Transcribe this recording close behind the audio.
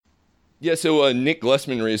Yeah, so Nick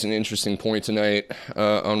Glessman raised an interesting point tonight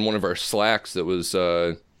on one of our Slacks that was,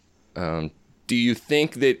 do you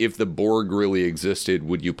think that if the Borg really existed,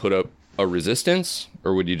 would you put up a resistance,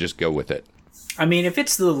 or would you just go with it? I mean, if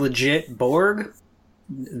it's the legit Borg,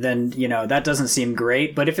 then, that doesn't seem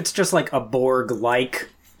great. But if it's just like a Borg-like,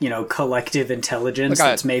 collective intelligence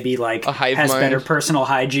that's maybe like a hive has mind. better personal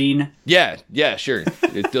hygiene. Yeah, sure.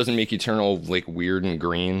 It doesn't make you turn all like weird and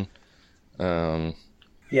green. Yeah.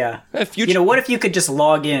 What if you could just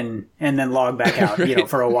log in and then log back out, right.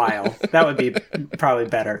 For a while? That would be probably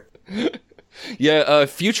better. Yeah,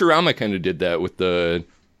 Futurama kind of did that with the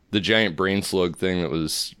giant brain slug thing that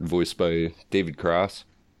was voiced by David Cross.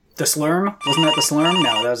 The Slurm? Wasn't that the Slurm?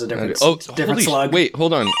 No, that was a different slug. Wait,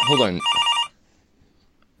 hold on.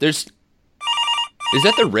 Is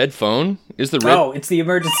that the red phone? It's the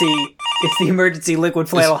emergency liquid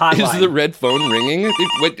flannel hotline. Is the red phone ringing?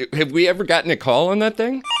 Have we ever gotten a call on that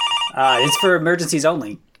thing? It's for emergencies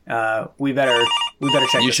only. We better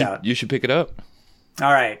check this out. You should pick it up.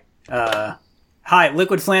 All right. Hi,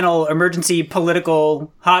 liquid flannel emergency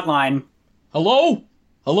political hotline. Hello?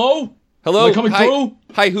 Hello? Am I coming through?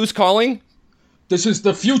 Hi, who's calling? This is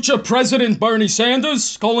the future President Bernie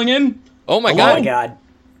Sanders calling in. Oh my God. Oh my God.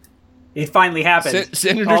 It finally happened.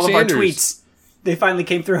 Senator All of Sanders. our tweets, they finally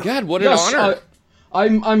came through. God, what an honor.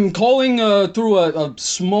 I'm calling through a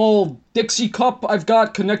small Dixie cup I've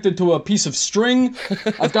got connected to a piece of string.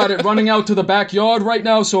 I've got it running out to the backyard right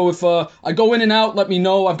now, so if I go in and out, let me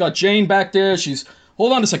know. I've got Jane back there.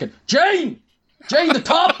 Hold on a second. Jane, the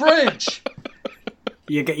top bridge!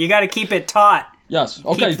 You got to keep it taut. Yes,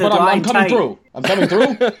 okay, but I'm coming through. I'm coming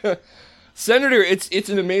through. Senator, it's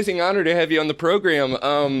an amazing honor to have you on the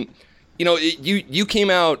program. You came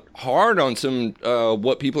out hard on some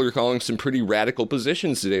what people are calling some pretty radical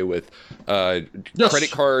positions today with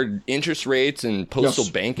credit card interest rates and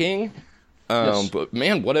postal banking. But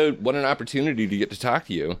man, what an opportunity to get to talk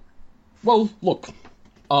to you. Well, look,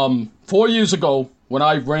 4 years ago when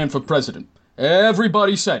I ran for president,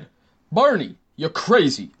 everybody said, Bernie, you're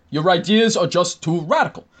crazy. Your ideas are just too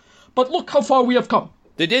radical. But look how far we have come.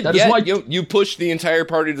 They did. You pushed the entire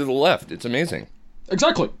party to the left. It's amazing.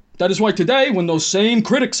 Exactly. That is why today, when those same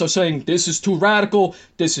critics are saying, this is too radical,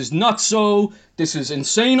 this is nutso, this is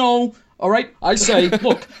insano, all right? I say,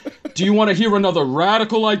 look, do you want to hear another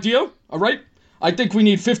radical idea, all right? I think we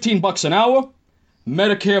need $15 an hour,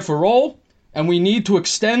 Medicare for all, and we need to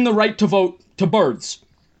extend the right to vote to birds.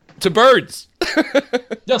 To birds?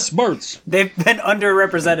 Yes, birds. They've been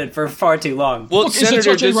underrepresented for far too long. Well, look, Senator, is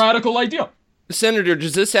it such a radical idea? Senator,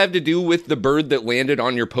 does this have to do with the bird that landed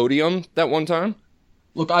on your podium that one time?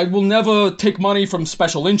 Look, I will never take money from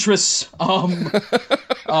special interests.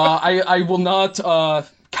 I will not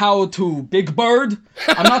cow to Big Bird.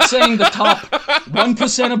 I'm not saying the top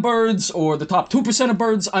 1% of birds or the top 2% of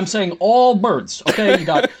birds. I'm saying all birds, okay? You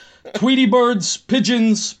got Tweety birds,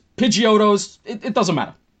 pigeons, Pidgeotos. It doesn't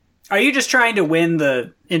matter. Are you just trying to win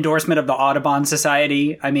the endorsement of the Audubon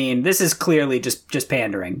Society? I mean, this is clearly just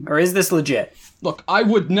pandering. Or is this legit? Look, I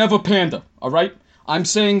would never pander, all right? I'm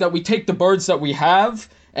saying that we take the birds that we have,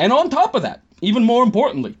 and on top of that, even more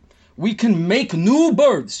importantly, we can make new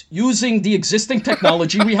birds using the existing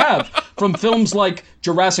technology we have from films like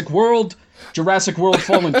Jurassic World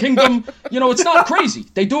Fallen Kingdom. It's not crazy.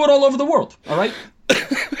 They do it all over the world, all right?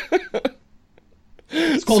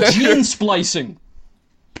 It's called gene splicing.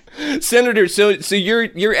 Senator, so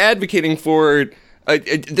you're advocating for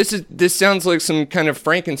this sounds like some kind of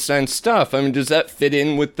Frankenstein stuff. I mean, does that fit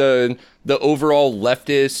in with the overall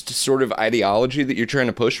leftist sort of ideology that you're trying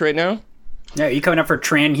to push right now? Yeah, are you coming up for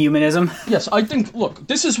transhumanism? Yes, I think, look,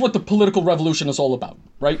 this is what the political revolution is all about,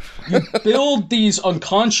 right? You build these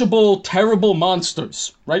unconscionable, terrible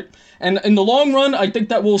monsters, right? And in the long run, I think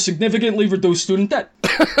that will significantly reduce student debt.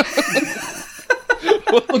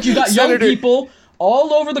 Look, you got young people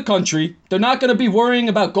all over the country. They're not going to be worrying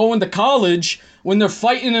about going to college when they're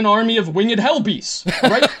fighting an army of winged hellbeasts,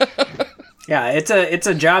 right? Yeah, it's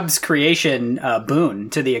a jobs creation boon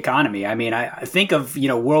to the economy. I mean, I think of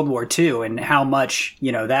World War II and how much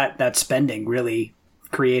that spending really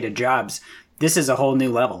created jobs. This is a whole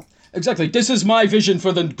new level. Exactly. This is my vision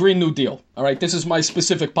for the Green New Deal. All right, this is my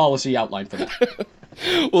specific policy outline for that.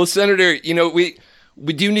 Well, Senator,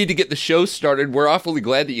 we do need to get the show started. We're awfully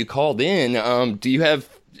glad that you called in. Do you have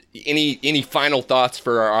any final thoughts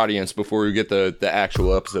for our audience before we get the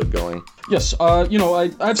actual episode going? Yes, I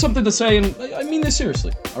have something to say, and I mean this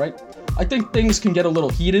seriously, all right? I think things can get a little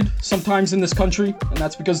heated sometimes in this country, and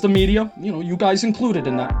that's because the media, you guys included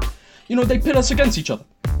in that, they pit us against each other.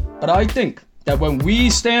 But I think that when we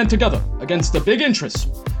stand together against the big interests,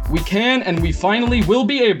 we can and we finally will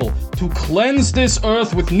be able to cleanse this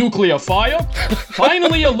Earth with nuclear fire,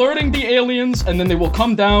 finally alerting the aliens, and then they will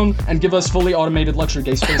come down and give us fully automated luxury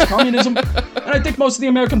gay space communism. And I think most of the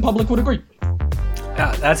American public would agree.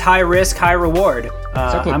 That's high risk, high reward.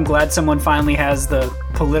 Exactly. I'm glad someone finally has the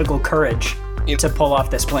political courage to pull off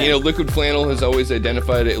this plan. You know, Liquid Flannel has always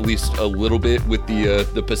identified at least a little bit with the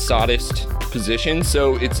Posadist position,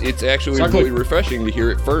 so it's actually Exactly. really refreshing to hear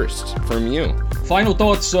it first from you. Final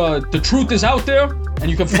thoughts, the truth is out there, and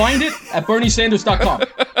you can find it at BernieSanders.com.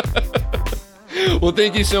 Well,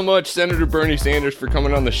 thank you so much, Senator Bernie Sanders, for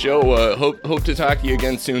coming on the show. Hope to talk to you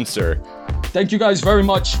again soon, sir. Thank you guys very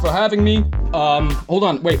much for having me. Hold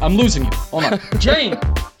on, wait, I'm losing you. Hold on. Jane!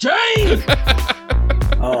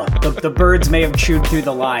 Oh, the birds may have chewed through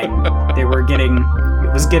the line. It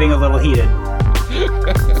was getting a little heated.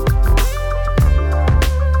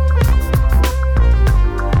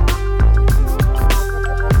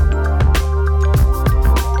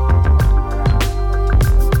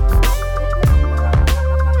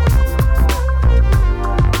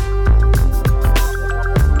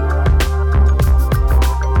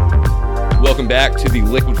 Welcome back to the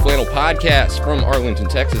Liquid Flannel Podcast from Arlington,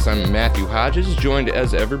 Texas. I'm Matthew Hodges, joined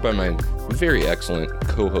as ever by my very excellent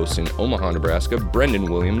co-host in Omaha, Nebraska,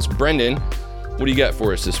 Brendan Williams. Brendan, what do you got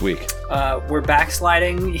for us this week? We're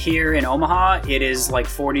backsliding here in Omaha. It is like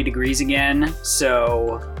 40 degrees again,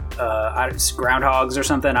 so it's groundhogs or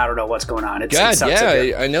something. I don't know what's going on. It sucks up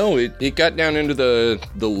here. I know. It got down into the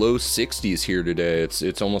low 60s here today.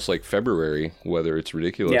 It's almost like February weather. It's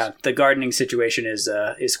ridiculous. Yeah, the gardening situation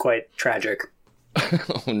is quite tragic.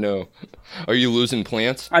 Oh, no. Are you losing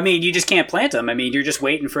plants? I mean, you just can't plant them. I mean, you're just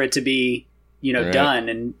waiting for it to be, Right. done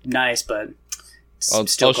and nice, but it's I'll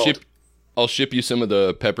still cold. I'll ship you some of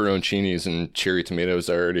the pepperoncinis and cherry tomatoes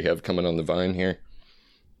I already have coming on the vine here.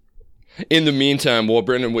 In the meantime, while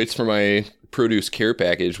Brendan waits for my produce care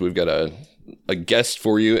package, we've got a guest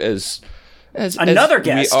for you as Another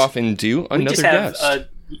guest. we often do. We Another just have guest.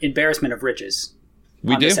 embarrassment of riches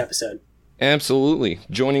We on do. this episode. Absolutely.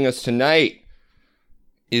 Joining us tonight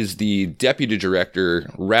is the Deputy Director,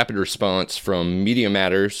 Rapid Response from Media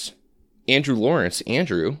Matters, Andrew Lawrence.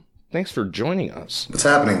 Andrew, thanks for joining us. What's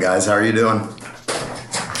happening, guys? How are you doing?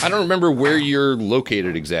 I don't remember where you're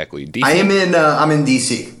located exactly. DC? I'm in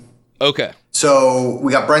DC. Okay. So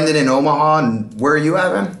we got Brendan in Omaha, and where are you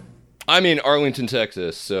at, man? I'm in Arlington,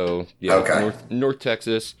 Texas, so yeah, Okay. North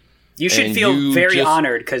Texas. You should And feel you very just-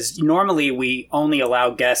 honored because normally we only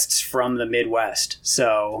allow guests from the Midwest.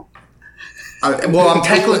 So Well, I'm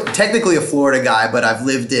technically a Florida guy, but I've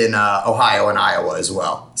lived in Ohio and Iowa as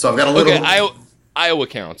well. So I've got a little. Okay, Iowa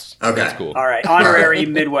counts. Okay. That's cool. all right, honorary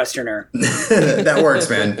Midwesterner. That works,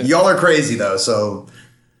 man. Y'all are crazy though, so.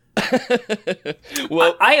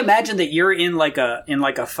 Well, I imagine that you're in like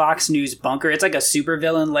a Fox News bunker. It's like a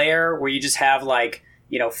supervillain lair where you just have like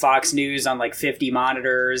Fox News on like 50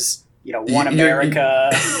 monitors. One America,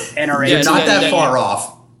 NRA. Yeah, Not that that- far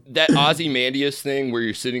off. that Ozymandias thing where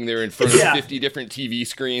you're sitting there in front of Yeah. 50 different TV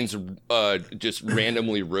screens, just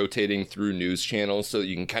randomly rotating through news channels so that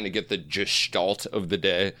you can kind of get the gestalt of the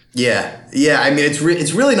day. Yeah. I mean, it's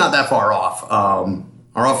really not that far off.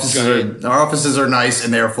 Our offices are nice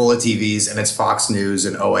and they're full of TVs, and it's Fox News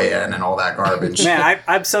and OAN and all that garbage. Man,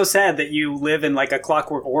 I'm so sad that you live in like a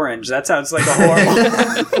Clockwork Orange. That sounds like a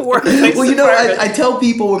horrible workplace Well, environment. I tell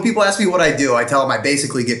people, when people ask me what I do, I tell them I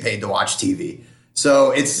basically get paid to watch TV.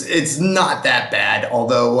 So it's not that bad,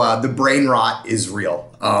 although the brain rot is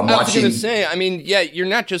real. I was going to say, I mean, yeah, you're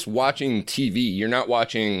not just watching TV. You're not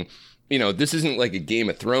watching, this isn't like a Game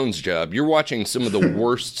of Thrones job. You're watching some of the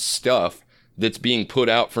worst stuff that's being put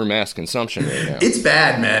out for mass consumption right now. It's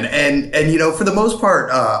bad, man. And for the most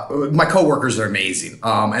part, my coworkers are amazing.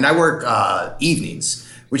 And I work evenings,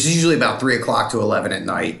 which is usually about 3 o'clock to 11 at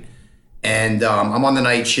night. And I'm on the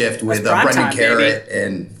night shift with prime Brendan time, Carrot.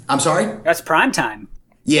 And I'm sorry? That's prime time.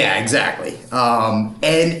 Yeah, exactly.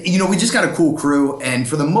 And we just got a cool crew. And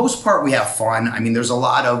for the most part, we have fun. I mean, there's a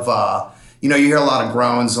lot of... you hear a lot of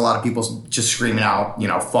groans, a lot of people just screaming out,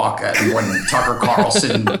 fuck, when Tucker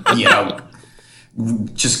Carlson,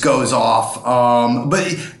 just goes off.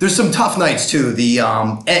 But there's some tough nights too.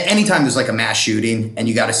 Anytime there's like a mass shooting and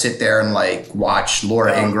you got to sit there and like watch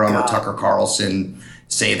Laura Ingraham or Tucker Carlson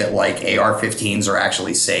say that like AR-15s are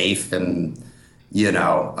actually safe and,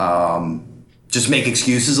 just make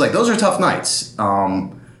excuses. Like those are tough nights.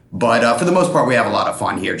 But for the most part, we have a lot of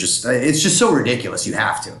fun here. It's just so ridiculous. You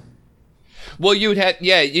have to. Well, you would have,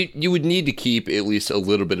 you would need to keep at least a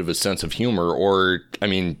little bit of a sense of humor, or, I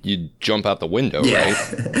mean, you'd jump out the window, right?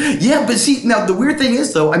 Yeah, but see, now the weird thing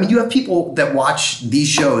is, though, I mean, you have people that watch these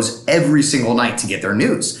shows every single night to get their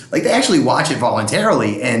news. Like, they actually watch it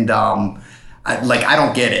voluntarily, and, I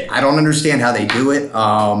don't get it. I don't understand how they do it.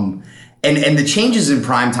 And the changes in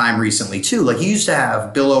primetime recently, too. Like, you used to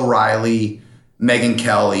have Bill O'Reilly, Megyn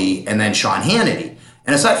Kelly, and then Sean Hannity.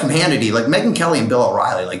 And aside from Hannity, like Megyn Kelly and Bill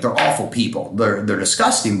O'Reilly, like they're awful people. They're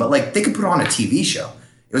disgusting, but like they could put on a TV show.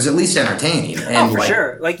 It was at least entertaining. And for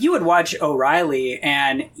sure. Like you would watch O'Reilly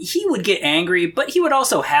and he would get angry, but he would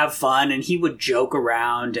also have fun and he would joke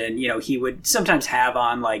around and, he would sometimes have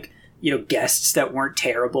on like, guests that weren't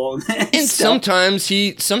terrible. And sometimes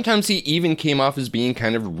he even came off as being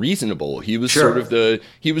kind of reasonable. He was sort of the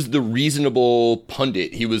reasonable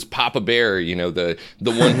pundit. He was Papa Bear, the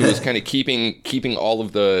one who was kind of keeping all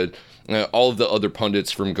of the other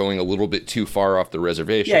pundits from going a little bit too far off the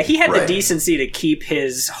reservation. Yeah, he had the decency to keep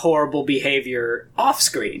his horrible behavior off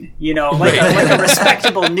screen, like a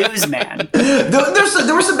respectable newsman.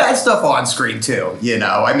 There was some bad stuff on screen too,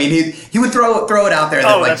 I mean, he would throw it out there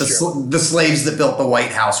that the slaves that built the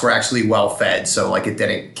White House were actually well fed, so like it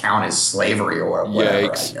didn't count as slavery or whatever.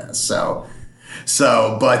 Yikes. I guess.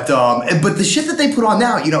 But the shit that they put on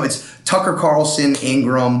now, it's Tucker Carlson,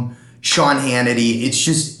 Ingram, Sean Hannity, it's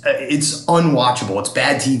just, it's unwatchable. It's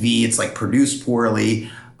bad TV. It's like produced poorly.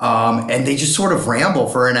 And they just sort of ramble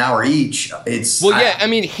for an hour each. I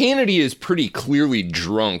mean, Hannity is pretty clearly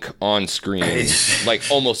drunk on screen, like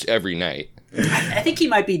almost every night. I think he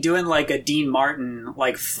might be doing like a Dean Martin,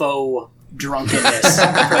 like faux drunkenness,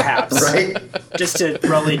 perhaps. Right? Just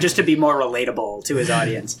to be more relatable to his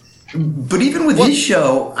audience. But even with his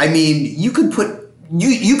show, I mean, you could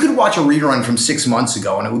watch a rerun from 6 months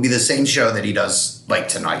ago and it would be the same show that he does like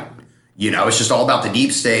tonight. It's just all about the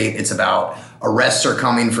deep state. It's about arrests are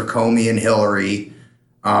coming for Comey and Hillary.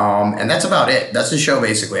 And that's about it. That's the show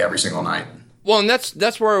basically every single night. Well, and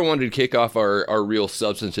that's where I wanted to kick off our real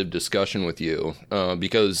substantive discussion with you,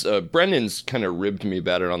 because Brendan's kind of ribbed me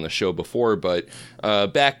about it on the show before, but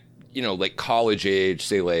back, like college age,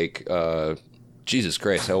 say like, Jesus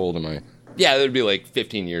Christ, how old am I? Yeah, that would be like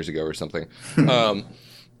 15 years ago or something.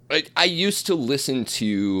 I used to listen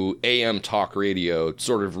to AM talk radio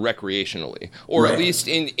sort of recreationally, or at least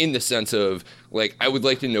in the sense of, like, I would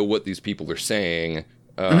like to know what these people are saying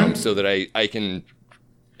so that I can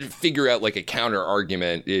figure out, like, a counter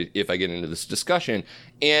argument if I get into this discussion.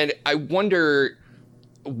 And I wonder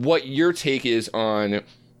what your take is on,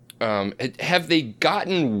 have they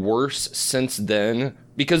gotten worse since then?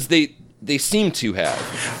 Because they seem to have.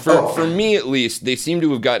 For me, at least, they seem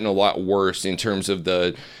to have gotten a lot worse in terms of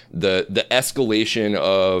the escalation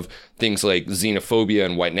of things like xenophobia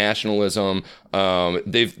and white nationalism.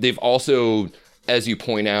 They've also, as you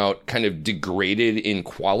point out, kind of degraded in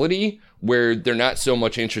quality, where they're not so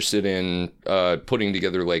much interested in putting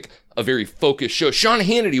together like a very focused show. Sean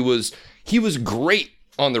Hannity was great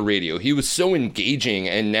on the radio. He was so engaging,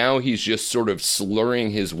 and now he's just sort of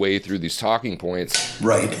slurring his way through these talking points.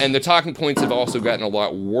 Right. And the talking points have also gotten a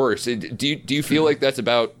lot worse. Do you feel like that's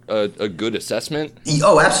about a good assessment?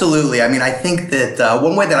 Oh, absolutely. I mean, I think that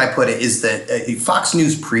one way that I put it is that Fox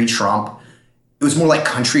News pre-Trump, it was more like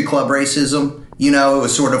country club racism. It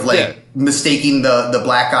was sort of like mistaking the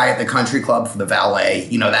black guy at the country club for the valet.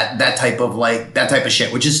 That type of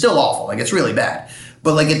shit, which is still awful. Like, it's really bad.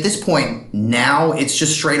 But like at this point now, it's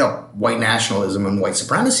just straight up white nationalism and white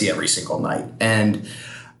supremacy every single night. And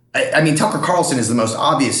I mean, Tucker Carlson is the most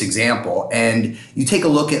obvious example. And you take a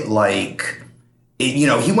look at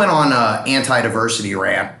he went on an anti-diversity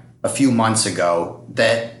rant a few months ago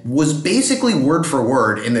that was basically word for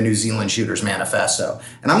word in the New Zealand Shooters Manifesto.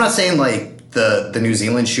 And I'm not saying like the New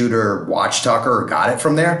Zealand shooter watched Tucker or got it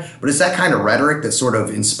from there, but it's that kind of rhetoric that's sort of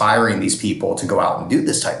inspiring these people to go out and do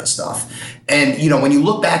this type of stuff. And, when you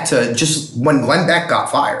look back to just when Glenn Beck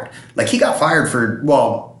got fired, like he got fired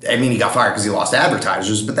he got fired because he lost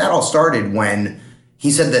advertisers, but that all started when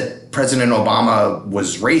he said that President Obama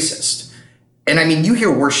was racist. And I mean, you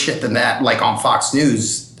hear worse shit than that, like on Fox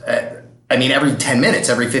News, every 10 minutes,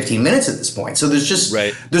 every 15 minutes at this point. So there's just,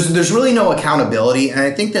 there's really no accountability. And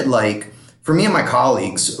I think that like, for me and my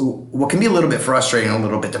colleagues, what can be a little bit frustrating and a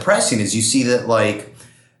little bit depressing is you see that like,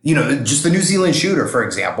 just the New Zealand shooter, for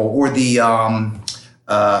example, or the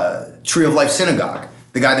Tree of Life Synagogue,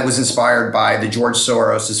 the guy that was inspired by the George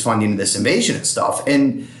Soros' funding of this invasion and stuff.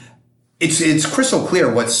 And it's crystal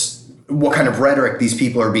clear what kind of rhetoric these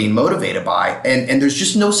people are being motivated by. And there's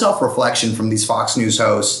just no self-reflection from these Fox News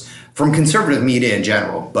hosts, from conservative media in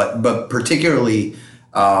general, but particularly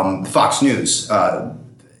Fox News.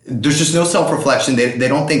 there's just no self-reflection. They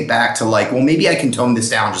don't think back to like, well, maybe I can tone this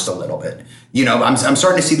down just a little bit. You know, I'm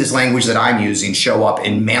starting to see this language that I'm using show up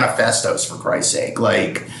in manifestos, for Christ's sake.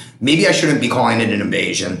 Like, maybe I shouldn't be calling it an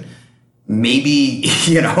invasion. Maybe,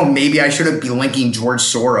 maybe I shouldn't be linking George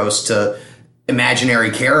Soros to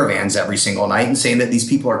imaginary caravans every single night and saying that these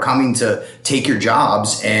people are coming to take your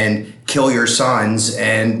jobs and kill your sons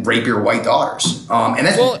and rape your white daughters. And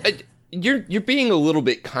that's You're being a little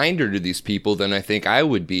bit kinder to these people than I think I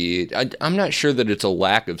would be. I'm not sure that it's a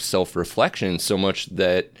lack of self-reflection so much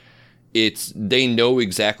that they know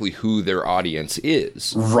exactly who their audience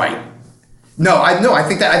is. Right. I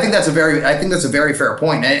think that's a very fair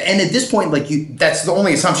point. And at this point, like that's the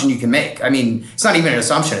only assumption you can make. I mean, it's not even an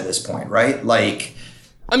assumption at this point, right? Like,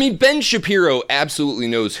 I mean, Ben Shapiro absolutely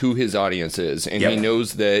knows who his audience is, and he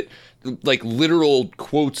knows that like literal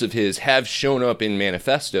quotes of his have shown up in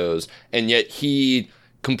manifestos, and yet he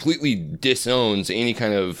completely disowns any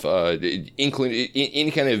kind of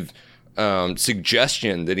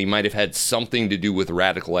suggestion that he might have had something to do with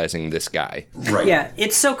radicalizing this guy. Right. Yeah,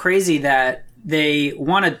 it's so crazy that they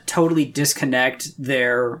want to totally disconnect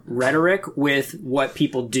their rhetoric with what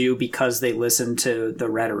people do because they listen to the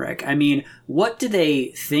rhetoric. I mean, what do they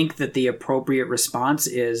think that the appropriate response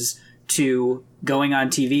is to going on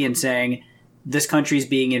TV and saying, this country's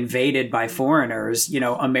being invaded by foreigners,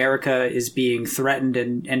 America is being threatened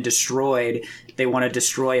and destroyed. They want to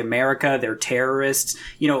destroy America. They're terrorists.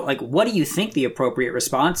 What do you think the appropriate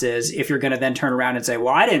response is if you're going to then turn around and say,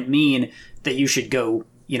 well, I didn't mean that you should go,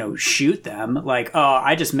 shoot them. Like, oh,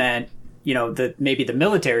 I just meant, that maybe the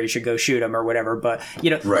military should go shoot them or whatever. But,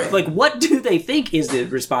 right. Like, what do they think is the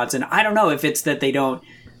response? And I don't know if it's that they don't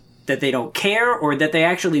care or that they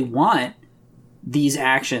actually want these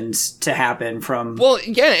actions to happen from. Well,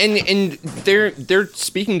 yeah, and they're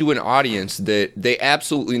speaking to an audience that they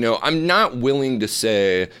absolutely know. I'm not willing to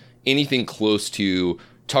say anything close to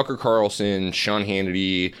Tucker Carlson, Sean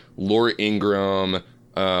Hannity, Laura Ingraham,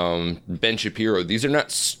 Ben Shapiro. These are not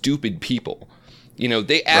stupid people.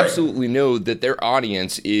 They absolutely know that their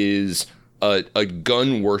audience is a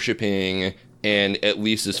gun worshiping, and at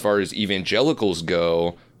least as far as evangelicals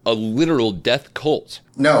go, a literal death cult.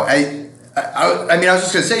 No, I mean, I was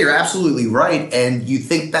just going to say, you're absolutely right. And you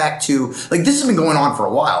think back to, like, this has been going on for a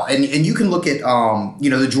while. And you can look at,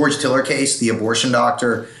 the George Tiller case, the abortion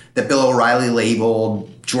doctor that Bill O'Reilly labeled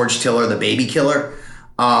George Tiller the baby killer.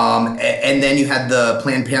 And then you had the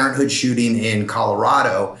Planned Parenthood shooting in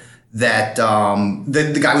Colorado that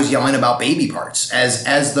the guy was yelling about baby parts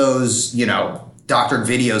as those, doctored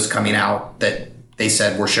videos coming out that they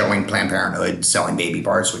said were showing Planned Parenthood selling baby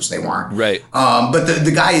parts, which they weren't. Right. But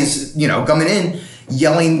the guy is, coming in,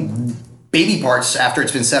 yelling baby parts after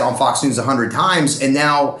it's been said on Fox News 100 times. And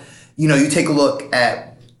now, you take a look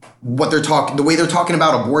at what the way they're talking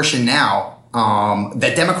about abortion now,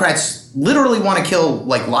 that Democrats literally want to kill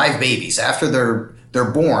like live babies after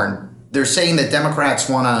they're born. They're saying that Democrats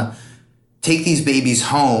want to take these babies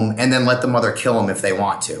home and then let the mother kill them if they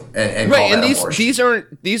want to, and right. Call that And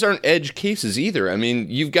abortion. these aren't edge cases either. I mean,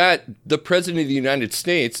 you've got the president of the United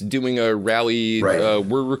States doing a rally. Right.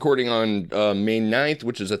 We're recording on May 9th,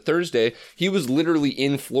 which is a Thursday. He was literally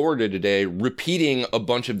in Florida today, repeating a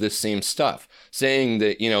bunch of this same stuff, saying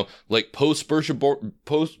that like post-birth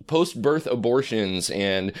abortions,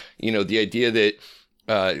 and the idea that.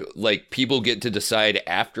 Like people get to decide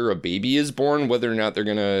after a baby is born whether or not they're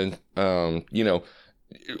gonna,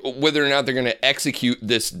 whether or not they're gonna execute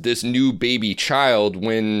this new baby child.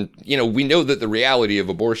 When we know that the reality of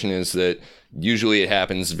abortion is that usually it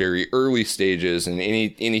happens very early stages, and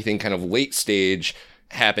anything kind of late stage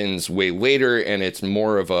happens way later, and it's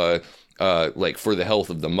more of a like for the health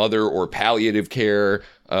of the mother or palliative care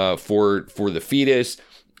for the fetus.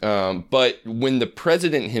 But when the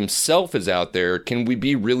president himself is out there, can we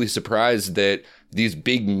be really surprised that these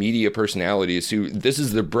big media personalities who this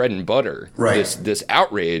is their bread and butter, right. this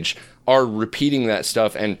outrage, are repeating that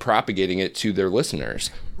stuff and propagating it to their listeners?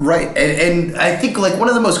 Right. And I think like one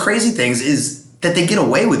of the most crazy things is that they get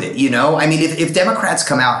away with it. I mean, if Democrats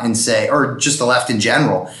come out and say, or just the left in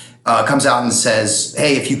general, comes out and says,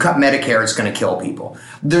 hey, if you cut Medicare, it's going to kill people.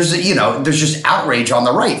 There's just outrage on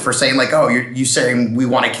the right for saying like, oh, you're saying we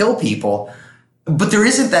want to kill people. But there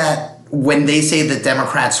isn't that when they say that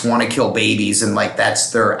Democrats want to kill babies, and like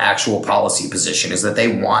that's their actual policy position, is that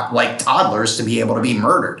they want like toddlers to be able to be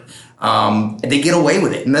murdered. They get away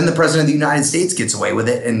with it. And then the president of the United States gets away with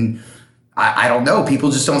it. And I don't know,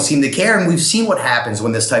 people just don't seem to care. And we've seen what happens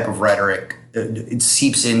when this type of rhetoric it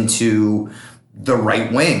seeps into the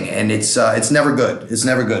right wing, and it's never good. It's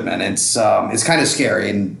never good, man. It's kind of scary,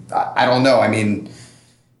 and I don't know. I mean,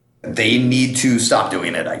 they need to stop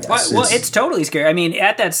doing it, I guess. Well, it's totally scary. I mean,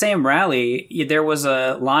 at that same rally, there was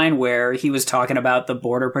a line where he was talking about the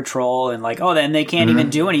Border Patrol and like, oh, then they can't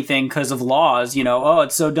even do anything because of laws. You know, oh,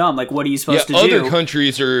 it's so dumb. Like, what are you supposed to do? Other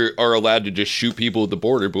countries are allowed to just shoot people at the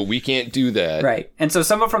border, but we can't do that. Right. And so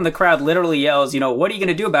someone from the crowd literally yells, you know, what are you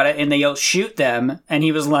going to do about it? And they yell, shoot them. And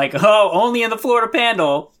he was like, oh, only in the Florida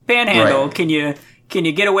Panhandle. Right. Can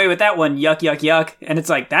you get away with that one? Yuck, yuck, yuck. And it's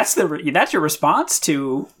like, that's your response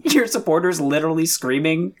to your supporters literally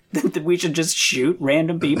screaming that we should just shoot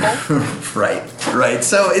random people? Right.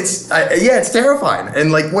 So it's terrifying.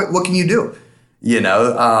 And like, what can you do? You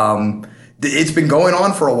know, it's been going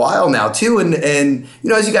on for a while now too. And you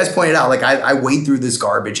know, as you guys pointed out, like I wade through this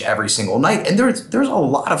garbage every single night, and there's a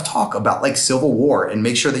lot of talk about like civil war and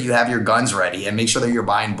make sure that you have your guns ready and make sure that you're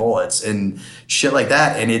buying bullets and shit like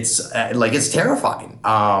that. And it's it's terrifying.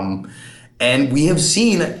 And we have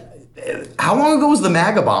seen, how long ago was the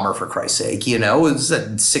MAGA bomber, for Christ's sake? You know, it was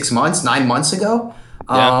 9 months ago.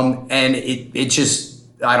 Yeah. And it just,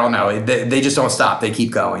 I don't know. They just don't stop. They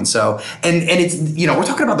keep going. So, and it's, you know, we're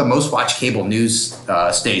talking about the most watched cable news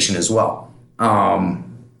station as well.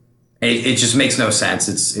 It just makes no sense.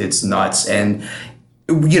 It's nuts. And,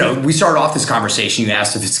 you know, we started off this conversation. You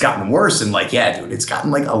asked if it's gotten worse. And like, yeah, dude, it's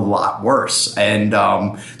gotten like a lot worse. And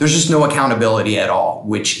there's just no accountability at all,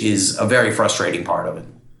 which is a very frustrating part of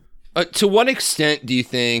it. To what extent do you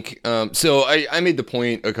think, so I made the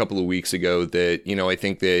point a couple of weeks ago that, you know, I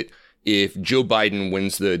think that if Joe Biden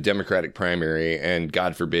wins the Democratic primary, and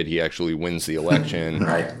God forbid he actually wins the election,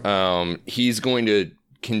 right. He's going to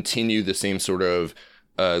continue the same sort of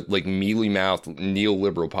like mealy-mouthed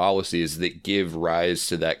neoliberal policies that give rise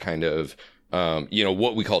to that kind of, you know,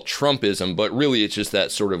 what we call Trumpism, but really it's just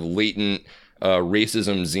that sort of latent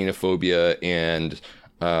racism, xenophobia,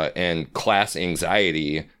 and class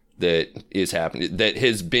anxiety that is happening, that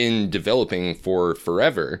has been developing for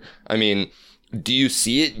forever. I mean, do you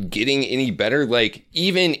see it getting any better? Like,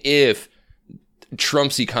 even if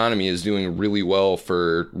Trump's economy is doing really well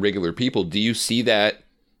for regular people, do you see that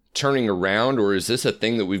turning around, or is this a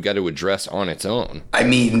thing that we've got to address on its own? I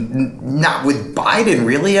mean, not with Biden,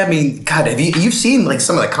 really. I mean, God, you've seen like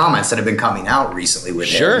some of the comments that have been coming out recently with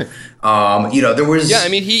him. You know, there was... Yeah, I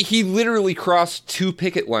mean, he literally crossed 2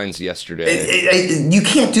 picket lines yesterday. You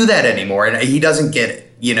can't do that anymore, and he doesn't get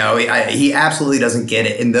it. You know, he absolutely doesn't get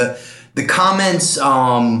it. And the comments,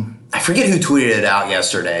 I forget who tweeted it out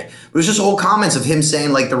yesterday. It was just old comments of him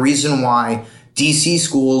saying, like, the reason why DC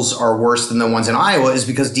schools are worse than the ones in Iowa is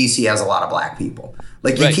because DC has a lot of black people.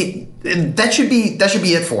 Like, you can't, that should be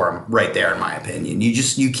it for him right there, in my opinion.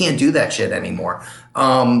 You can't do that shit anymore.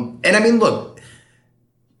 And I mean, look,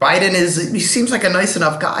 Biden he seems like a nice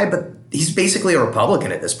enough guy, but he's basically a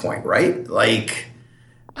Republican at this point, right? Like,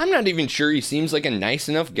 I'm not even sure he seems like a nice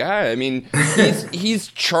enough guy. I mean, he's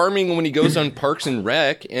charming when he goes on Parks and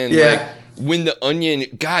Rec, and like when the Onion,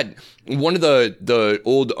 God, one of the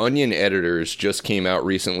old Onion editors just came out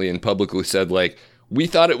recently and publicly said, like, we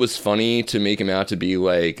thought it was funny to make him out to be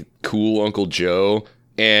like cool Uncle Joe,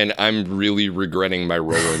 and I'm really regretting my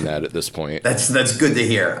role in that at this point. That's good to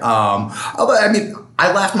hear. Although, I mean,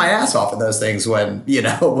 I laughed my ass off at those things when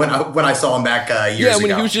I saw him back years ago. Yeah,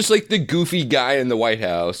 when he was just like the goofy guy in the White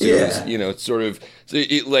House. It was, you know, sort of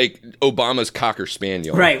like Obama's Cocker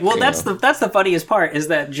Spaniel. Right. Well, that's the funniest part, is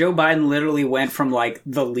that Joe Biden literally went from like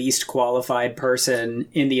the least qualified person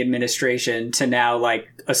in the administration to now like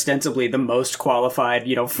ostensibly the most qualified,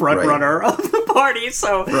 you know, front runner of the party.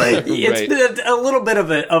 So it's been a little bit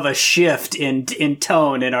of a shift in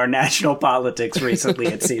tone in our national politics recently,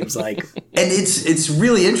 it seems like. And it's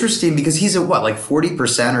really interesting because he's at what, like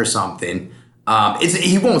 40% or something.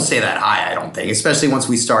 He won't stay that high, I don't think, especially once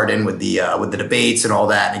we start in with the debates and all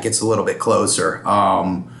that, and it gets a little bit closer.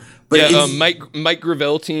 But Mike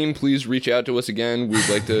Gravel team, please reach out to us again.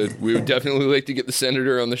 We would definitely like to get the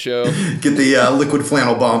senator on the show. Get the liquid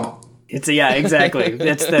flannel bump. Exactly.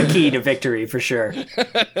 That's the key to victory for sure.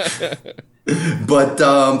 But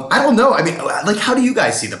I don't know. I mean, like, how do you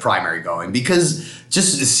guys see the primary going? Because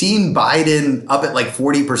just seeing Biden up at like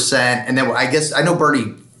 40%, and then I know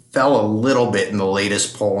Bernie fell a little bit in the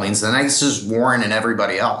latest pollings, and I guess just Warren and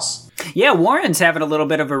everybody else. Yeah, Warren's having a little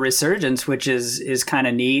bit of a resurgence, which is kind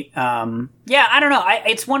of neat. Yeah, I don't know.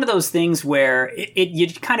 It's one of those things where you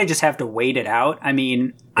kind of just have to wait it out. I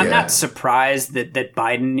mean, I'm not surprised that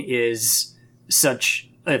Biden is such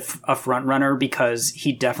a front runner, because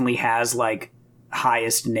he definitely has like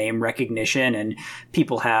highest name recognition, and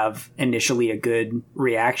people have initially a good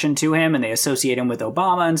reaction to him, and they associate him with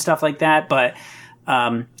Obama and stuff like that. But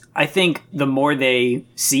I think the more they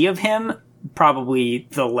see of him, probably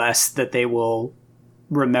the less that they will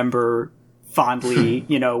remember fondly,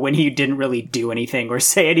 when he didn't really do anything or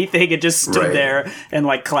say anything and just stood there and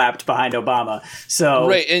like clapped behind Obama. So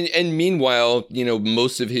right, and meanwhile,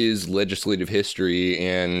 most of his legislative history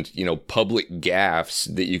and public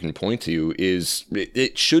gaffes that you can point to is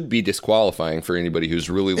it should be disqualifying for anybody who's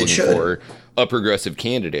really looking for a progressive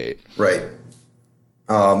candidate. Right.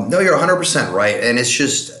 No, you're 100% right, and it's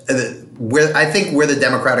just where the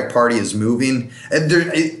Democratic Party is moving.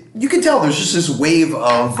 You can tell there's just this wave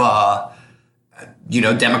of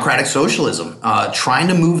democratic socialism, trying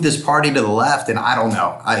to move this party to the left. And I don't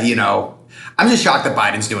know, I'm just shocked that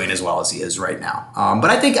Biden's doing as well as he is right now. But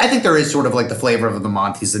I think there is sort of like the flavor of the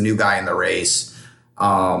month. He's the new guy in the race.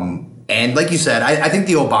 And like you said, I think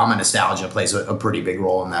the Obama nostalgia plays a pretty big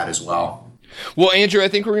role in that as well. Well, Andrew, I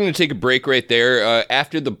think we're going to take a break right there.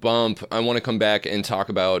 After the bump, I want to come back and talk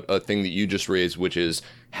about a thing that you just raised, which is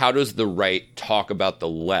how does the right talk about the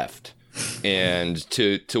left? And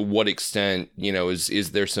to what extent,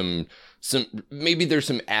 is there some maybe there's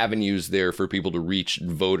some avenues there for people to reach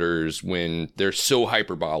voters when they're so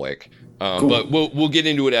hyperbolic. Cool. But we'll get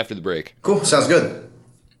into it after the break. Cool. Sounds good.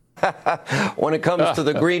 When it comes to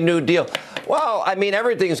the Green New Deal, well, I mean,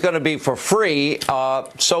 everything's going to be for free,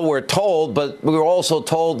 so we're told, but we were also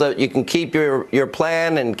told that you can keep your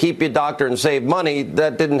plan and keep your doctor and save money.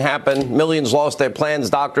 That didn't happen. Millions lost their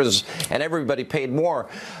plans, doctors, and everybody paid more.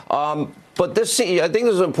 But I think this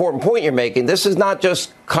is an important point you're making. This is not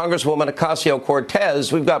just Congresswoman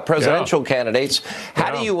Ocasio-Cortez. We've got presidential candidates.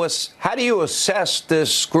 How do you assess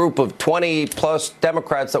this group of 20-plus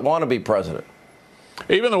Democrats that want to be president?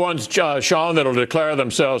 Even the ones, Sean, that will declare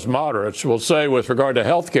themselves moderates will say with regard to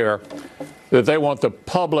health care that they want the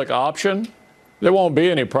public option. There won't be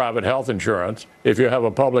any private health insurance if you have a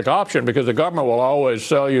public option because the government will always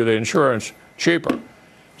sell you the insurance cheaper.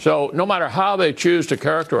 So no matter how they choose to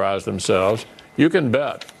characterize themselves, you can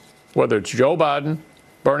bet whether it's Joe Biden,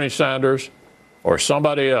 Bernie Sanders, or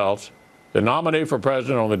somebody else, the nominee for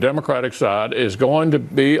president on the Democratic side is going to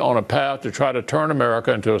be on a path to try to turn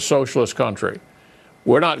America into a socialist country.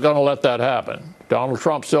 We're not going to let that happen. Donald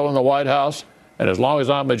Trump's still in the White House, and as long as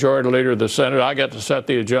I'm majority leader of the Senate, I get to set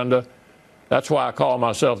the agenda. That's why I call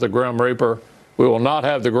myself the Grim Reaper. We will not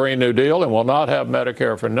have the Green New Deal and will not have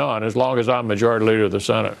Medicare for none as long as I'm majority leader of the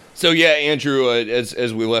Senate. So, yeah, Andrew,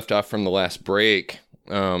 as we left off from the last break,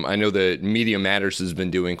 I know that Media Matters has been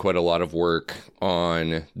doing quite a lot of work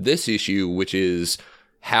on this issue, which is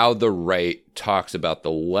how the right talks about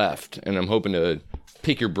the left. And I'm hoping to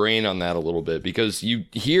pick your brain on that a little bit because you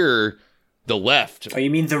hear the left. Oh, you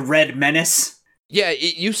mean the Red Menace? Yeah,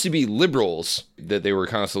 it used to be liberals that they were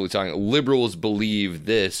constantly talking. Liberals believe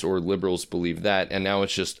this or liberals believe that, and now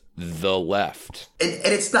it's just the left. And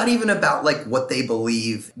it's not even about like what they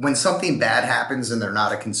believe. When something bad happens and they're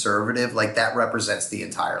not a conservative, like that represents the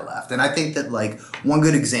entire left. And I think that like one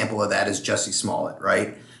good example of that is Jussie Smollett,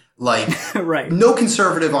 right? Like, right. No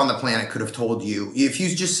conservative on the planet could have told you, if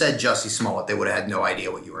you just said Jussie Smollett, they would have had no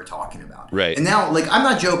idea what you were talking about. Right. And now, like, I'm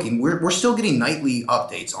not joking. We're still getting nightly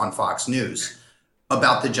updates on Fox News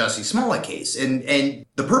about the Jussie Smollett case. And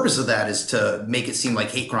the purpose of that is to make it seem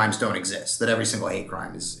like hate crimes don't exist, that every single hate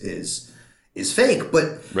crime is fake.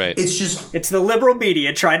 But right. It's the liberal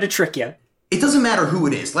media trying to trick you. It doesn't matter who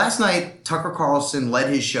it is. Last night, Tucker Carlson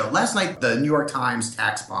led his show. Last night, the New York Times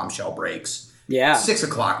tax bombshell breaks. Yeah. 6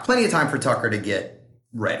 o'clock. Plenty of time for Tucker to get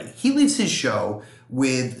ready. He leads his show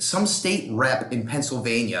with some state rep in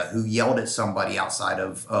Pennsylvania who yelled at somebody outside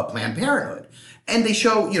of Planned Parenthood. And they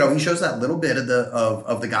show, he shows that little bit of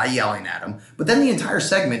the guy yelling at him. But then the entire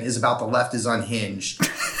segment is about the left is unhinged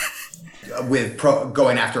with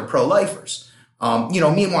going after pro-lifers.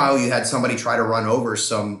 Meanwhile, you had somebody try to run over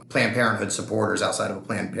some Planned Parenthood supporters outside of a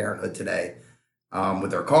Planned Parenthood today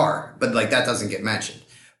with their car. But like that doesn't get mentioned.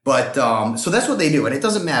 But so that's what they do. And it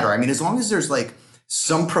doesn't matter. I mean, as long as there's like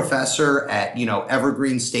some professor at,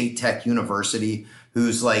 Evergreen State Tech University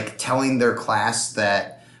who's like telling their class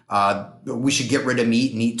that we should get rid of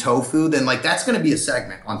meat and eat tofu, then like that's going to be a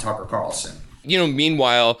segment on Tucker Carlson.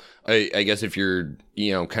 Meanwhile, I guess if you're,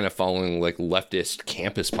 kind of following like leftist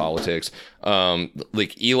campus politics,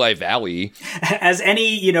 like Eli Valley. As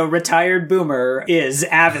any, retired boomer is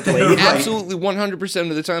avidly. Right. Absolutely 100%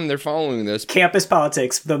 of the time they're following this. Campus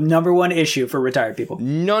politics, the number one issue for retired people.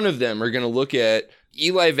 None of them are going to look at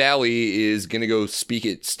Eli Valley is going to go speak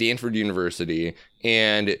at Stanford University,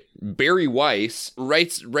 and Barry Weiss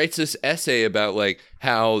writes this essay about like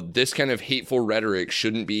how this kind of hateful rhetoric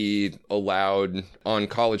shouldn't be allowed on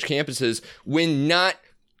college campuses when not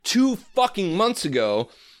 2 fucking months ago,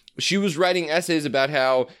 she was writing essays about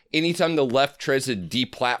how anytime the left tries to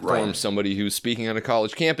deplatform Right. somebody who's speaking on a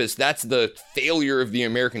college campus, that's the failure of the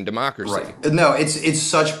American democracy. Right. No, it's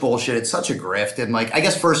such bullshit. It's such a grift. And like, I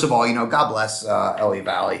guess first of all, God bless Elliot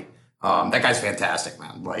Valley. That guy's fantastic,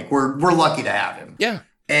 man. Like, we're lucky to have him. Yeah.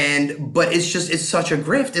 But it's such a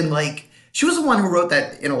grift. And like, she was the one who wrote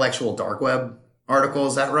that intellectual dark web article.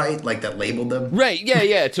 Is that right? Like, that labeled them. Right.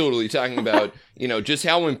 Yeah. Totally. Talking about, just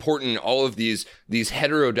how important all of these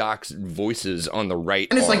heterodox voices on the right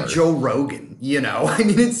And it's are. like Joe Rogan, I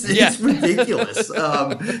mean, it's ridiculous.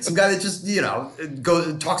 Some guy that just,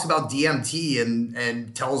 talks about DMT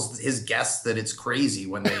and tells his guests that it's crazy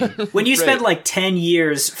when they... When you spend like 10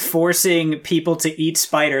 years forcing people to eat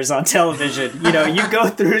spiders on television, you go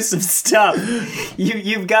through some stuff.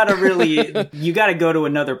 You've got to go to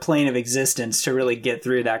another plane of existence to really get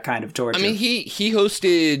through that kind of torture. I mean, he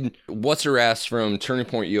hosted What's Her Ass from Turning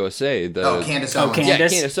Point USA. Candace Owens.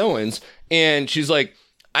 Candace. Yeah, Candace Owens. And she's like,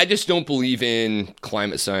 I just don't believe in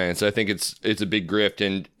climate science. I think it's a big grift.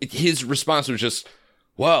 And his response was just,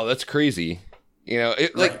 wow, that's crazy. Right.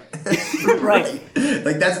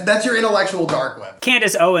 Like, that's your intellectual dark web.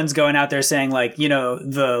 Candace Owens going out there saying, like,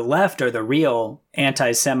 the left are the real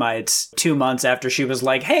anti-Semites 2 months after she was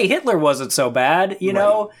like, hey, Hitler wasn't so bad,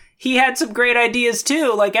 Right. He had some great ideas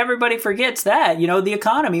too. Like, everybody forgets that, the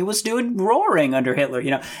economy was doing roaring under Hitler,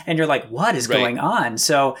 and you're like, what is going on?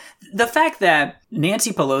 So the fact that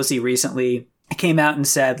Nancy Pelosi recently came out and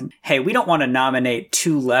said, hey, we don't want to nominate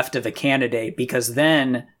too left of a candidate because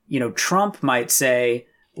then, Trump might say,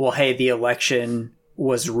 well, hey, the election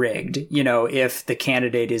was rigged, if the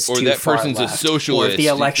candidate is or too that far person's left, a socialist. or if the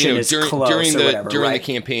election is close during or the whatever. during Right.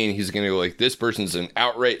 the campaign, he's going to go like, this person's an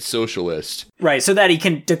outright socialist. Right, so that he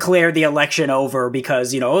can declare the election over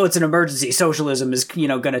because, it's an emergency, socialism is,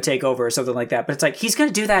 going to take over or something like that. But it's like, he's going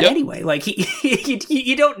to do that anyway. Like,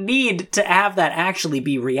 you don't need to have that actually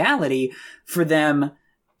be reality for them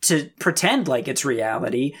to pretend like it's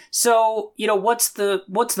reality. So, what's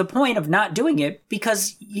the point of not doing it?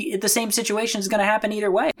 Because the same situation is going to happen either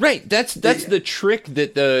way. Right. That's the trick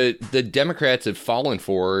that the Democrats have fallen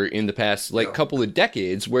for in the past couple of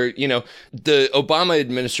decades, where the Obama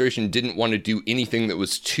administration didn't want to do anything that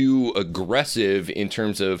was too aggressive in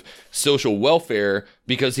terms of social welfare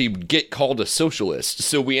because he'd get called a socialist.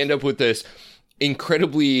 So we end up with this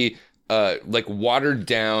incredibly watered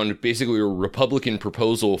down, basically a Republican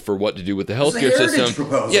proposal for what to do with the healthcare system.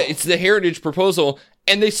 Proposal. Yeah, it's the Heritage proposal,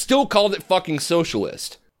 and they still called it fucking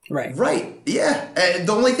socialist. Right. Right. Yeah.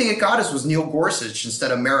 The only thing it got us was Neil Gorsuch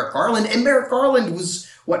instead of Merrick Garland. And Merrick Garland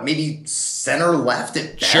was, maybe center left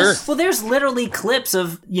at best? Sure. Well, there's literally clips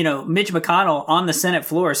of, Mitch McConnell on the Senate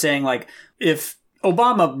floor saying, like, if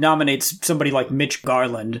Obama nominates somebody like Mitch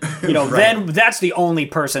Garland, then that's the only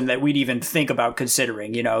person that we'd even think about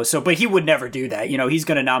considering, but he would never do that. He's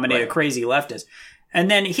going to nominate a crazy leftist.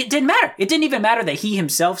 And then it didn't matter. It didn't even matter that he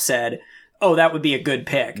himself said, oh, that would be a good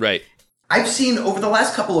pick. Right. I've seen, over the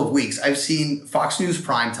last couple of weeks, I've seen Fox News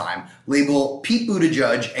Primetime label Pete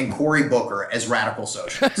Buttigieg and Cory Booker as radical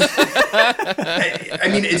socialists. I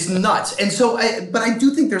mean, it's nuts. And so, but I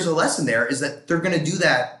do think there's a lesson there, is that they're going to do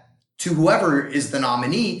that to whoever is the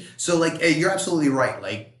nominee. So, you're absolutely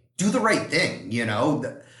right. Do the right thing,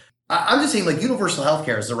 I'm just saying, universal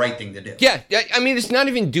healthcare is the right thing to do. Yeah, I mean, it's not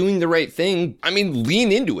even doing the right thing. I mean,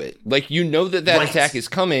 lean into it. That Right. attack is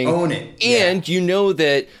coming. Own it. And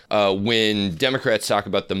that when Democrats talk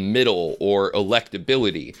about the middle or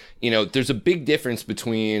electability, there's a big difference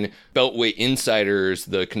between Beltway insiders,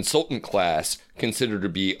 the consultant class, considered to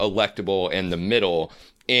be electable, and the middle.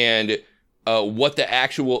 And what the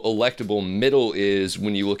actual electable middle is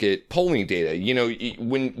when you look at polling data.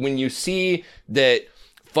 When you see that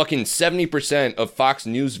fucking 70% of Fox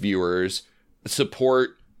News viewers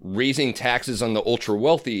support raising taxes on the ultra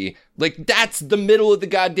wealthy, that's the middle of the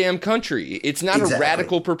goddamn country. It's not a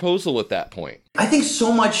radical proposal at that point. I think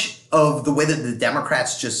so much of the way that the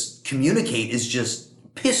Democrats just communicate is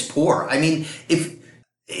just piss poor. I mean,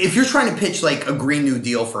 if you're trying to pitch a Green New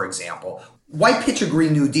Deal, for example, why pitch a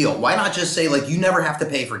Green New Deal? Why not just say you never have to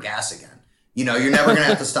pay for gas again? You're never going to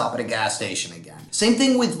have to stop at a gas station again. Same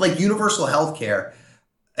thing with universal health care.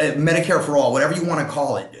 Medicare for all, whatever you want to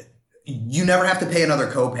call it, you never have to pay another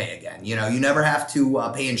copay again. You never have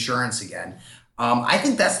to pay insurance again. I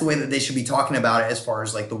think that's the way that they should be talking about it, as far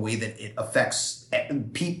as the way that it affects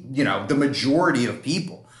the majority of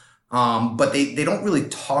people. But they don't really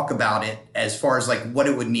talk about it as far as what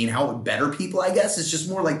it would mean, how it would better people. I guess it's just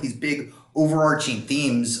more these big overarching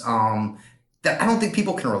themes. that I don't think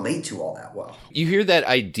people can relate to all that well. You hear that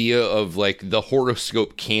idea of like the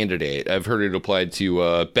horoscope candidate. I've heard it applied to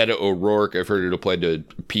Beto O'Rourke. I've heard it applied to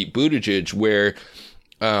Pete Buttigieg, where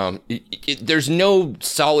there's no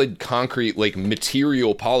solid, concrete, like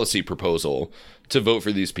material policy proposal to vote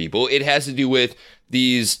for these people. It has to do with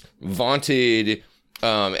these vaunted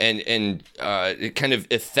and kind of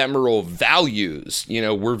ephemeral values. You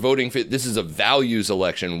know, we're voting for, this is a values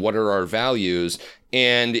election. What are our values?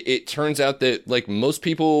 And it turns out that like most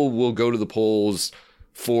people will go to the polls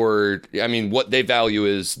for, I mean, what they value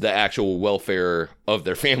is the actual welfare of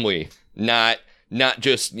their family, not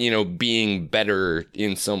just, you know, being better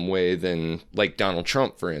in some way than like Donald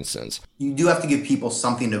Trump, for instance. You do have to give people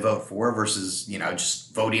something to vote for versus, you know,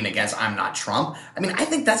 just voting against I'm not Trump. I mean, I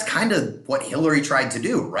think that's kind of what Hillary tried to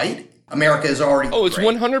do, right? America is already it's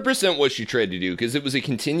great. 100% what she tried to do, because it was a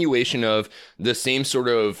continuation of the same sort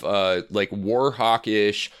of like war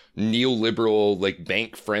hawkish, neoliberal, like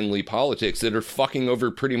bank-friendly politics that are fucking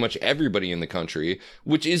over pretty much everybody in the country,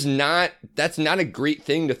 which is that's not a great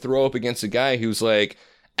thing to throw up against a guy who's like,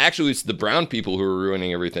 actually, it's the brown people who are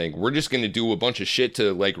ruining everything. We're just going to do a bunch of shit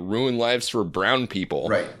to like ruin lives for brown people.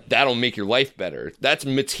 Right. That'll make your life better. That's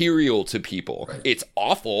material to people. Right. It's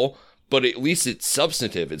awful, but at least it's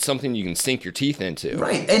substantive. It's something you can sink your teeth into.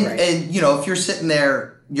 Right. And you know, if you're sitting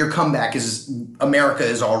there, your comeback is America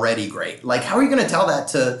is already great. Like, how are you going to tell that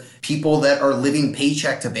to people that are living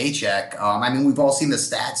paycheck to paycheck? I mean, we've all seen the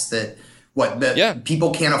stats that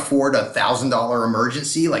people can't afford $1,000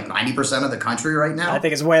 emergency, like 90% of the country right now. I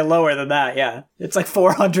think it's way lower than that. Yeah, it's like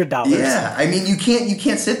 $400. Yeah, I mean, you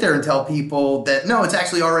can't sit there and tell people that no, it's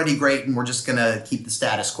actually already great, and we're just gonna keep the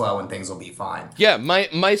status quo and things will be fine. Yeah,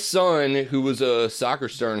 my son, who was a soccer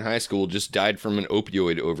star in high school, just died from an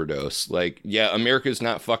opioid overdose. Like, yeah, America's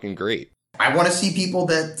not fucking great. I want to see people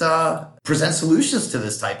that present solutions to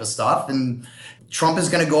this type of stuff, and Trump is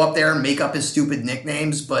going to go up there and make up his stupid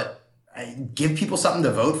nicknames, but give people something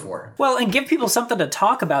to vote for. Well, and give people something to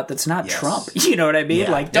talk about that's not Yes. Trump. You know what I mean?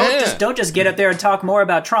 Yeah. Like, don't just get up there and talk more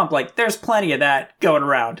about Trump. Like, there's plenty of that going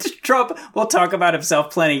around. Trump will talk about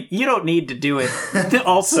himself plenty. You don't need to do it.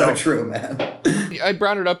 Also, So true, man. I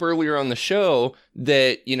brought it up earlier on the show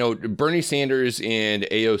that, you know, Bernie Sanders and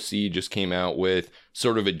AOC just came out with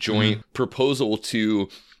sort of a joint proposal to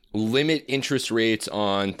limit interest rates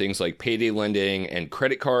on things like payday lending and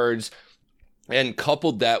credit cards, and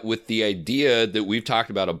coupled that with the idea that we've talked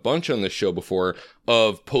about a bunch on this show before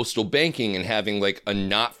of postal banking and having like a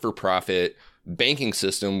not-for-profit banking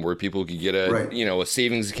system where people could get a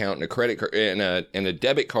savings account and a credit card and a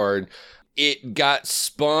debit card. It got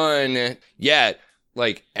spun. Yeah,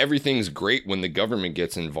 like everything's great when the government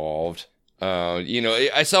gets involved.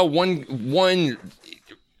 I saw one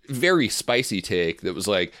very spicy take that was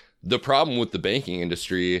like, the problem with the banking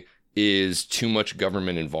industry is too much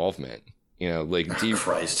government involvement. You know, like,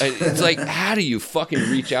 Christ. It's like, how do you fucking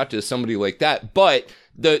reach out to somebody like that? But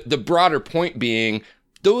the broader point being,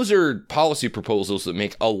 those are policy proposals that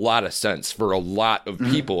make a lot of sense for a lot of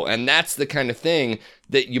people. And that's the kind of thing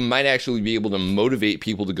that you might actually be able to motivate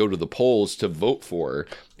people to go to the polls to vote for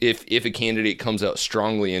if a candidate comes out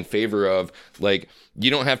strongly in favor of, like, you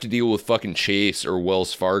don't have to deal with fucking Chase or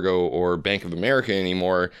Wells Fargo or Bank of America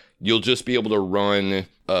anymore. You'll just be able to run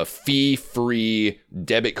a fee-free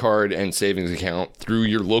debit card and savings account through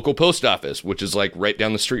your local post office, which is like right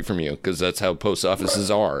down the street from you, because that's how post offices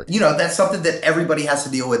are. You know, that's something that everybody has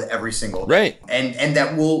to deal with every single day. Right. And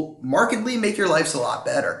that will markedly make your lives a lot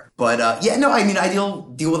better. But I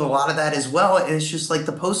deal with a lot of that as well. And it's just like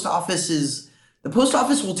the post office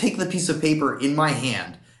will take the piece of paper in my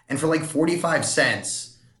hand and for like 45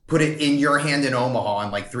 cents, put it in your hand in Omaha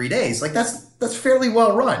in like 3 days. Like that's fairly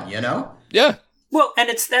well run, you know? Yeah. well, and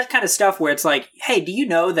it's that kind of stuff where it's like, hey, do you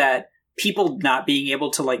know that people not being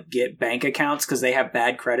able to like get bank accounts because they have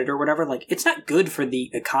bad credit or whatever, like it's not good for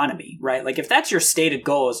the economy, right? Like if that's your stated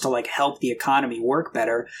goal is to like help the economy work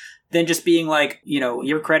better, then just being like, you know,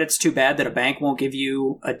 your credit's too bad that a bank won't give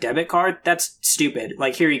you a debit card, that's stupid.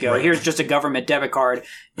 Like, here you go. Right. Here's just a government debit card.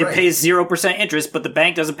 It pays 0% interest, but the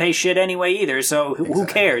bank doesn't pay shit anyway either. So who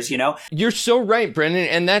cares, you know? You're so right, Brendan.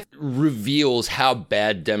 And that reveals how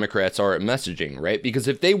bad Democrats are at messaging, right? Because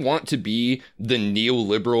if they want to be the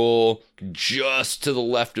neoliberal, just to the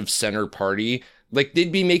left of center party, like they'd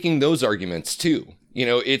be making those arguments too. You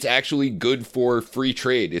know, it's actually good for free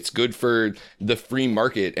trade. It's good for the free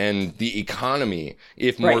market and the economy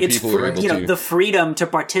if more people are able to. The freedom to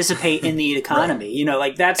participate in the economy. Right. You know,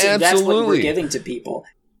 like that's what we're giving to people.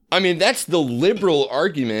 I mean, that's the liberal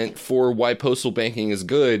argument for why postal banking is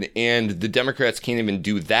good, and the Democrats can't even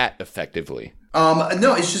do that effectively. No,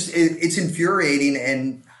 it's just, it's infuriating,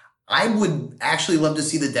 and I would actually love to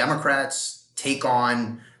see the Democrats take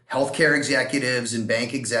on healthcare executives and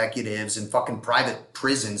bank executives and fucking private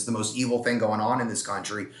prisons, the most evil thing going on in this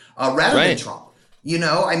country, rather than Trump. You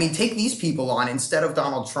know, I mean, take these people on instead of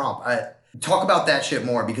Donald Trump. Talk about that shit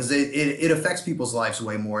more, because it affects people's lives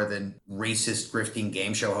way more than racist, grifting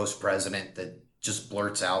game show host president that just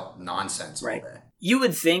blurts out nonsense all day. You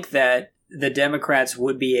would think that the Democrats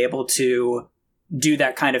would be able to do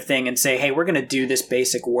that kind of thing and say, hey, we're going to do this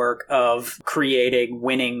basic work of creating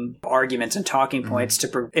winning arguments and talking points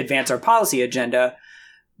to advance our policy agenda.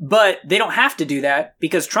 But they don't have to do that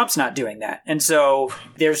because Trump's not doing that. And so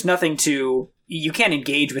there's nothing you can't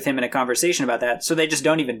engage with him in a conversation about that. So they just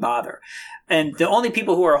don't even bother. And the only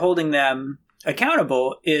people who are holding them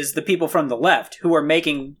accountable is the people from the left who are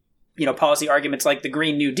making, policy arguments like the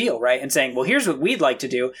Green New Deal, right? And saying, well, here's what we'd like to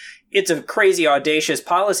do. It's a crazy, audacious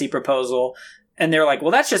policy proposal. And they're like, well,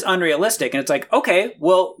 that's just unrealistic. And it's like, okay,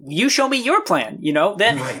 well, you show me your plan,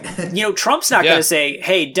 then, Trump's not going to say,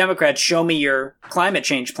 hey, Democrats, show me your climate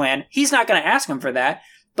change plan. He's not going to ask them for that.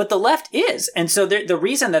 But the left is. And so the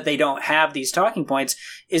reason that they don't have these talking points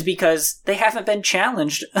is because they haven't been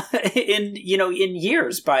challenged in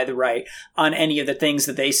years by the right on any of the things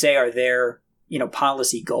that they say are their,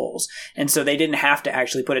 policy goals. And so they didn't have to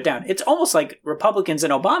actually put it down. It's almost like Republicans in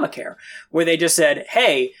Obamacare, where they just said,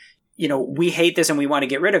 hey, we hate this and we want to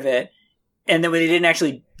get rid of it. And then they didn't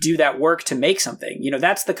actually do that work to make something.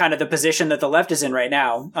 That's the kind of the position that the left is in right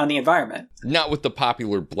now on the environment. Not with the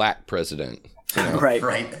popular black president. Right.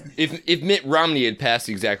 If Mitt Romney had passed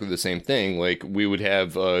exactly the same thing, like, we would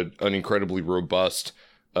have an incredibly robust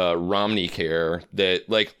Romney care that,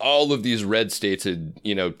 like, all of these red states had,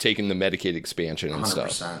 taken the Medicaid expansion and 100%.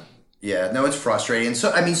 Stuff. Yeah, no, it's frustrating.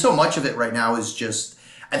 So, I mean, so much of it right now is just,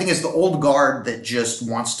 I think it's the old guard that just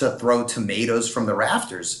wants to throw tomatoes from the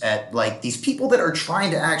rafters at, like, these people that are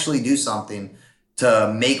trying to actually do something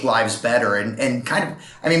to make lives better and kind of,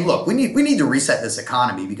 I mean, look, we need to reset this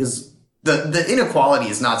economy, because the inequality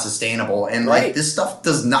is not sustainable, and like this stuff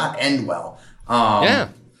does not end well.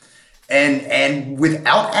 And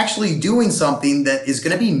without actually doing something that is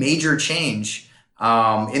going to be major change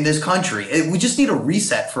in this country, we just need a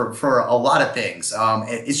reset for a lot of things.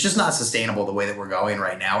 It's just not sustainable the way that we're going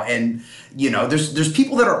right now. And there's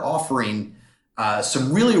people that are offering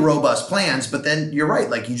some really robust plans, but then you're right,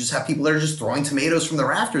 like, you just have people that are just throwing tomatoes from the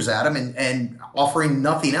rafters at them and offering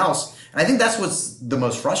nothing else. And I think that's what's the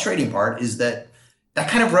most frustrating part, is that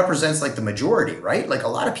kind of represents, like, the majority, right? Like, a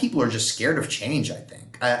lot of people are just scared of change, I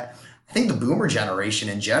think. I think the boomer generation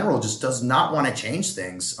in general just does not want to change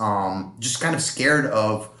things. Just kind of scared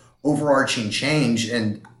of overarching change.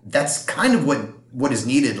 And that's kind of what is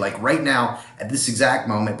needed, like, right now at this exact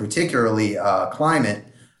moment, particularly climate.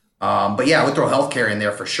 But yeah, I would throw healthcare in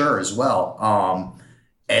there for sure as well.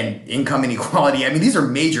 And income inequality. I mean, these are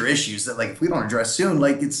major issues that, like, if we don't address soon,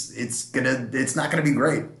 like, it's not gonna be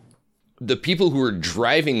great. The people who are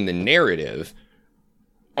driving the narrative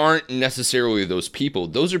aren't necessarily those people.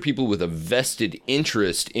 Those are people with a vested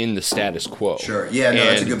interest in the status quo. Sure. Yeah. No,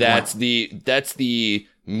 that's a good point. That's the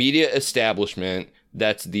media establishment.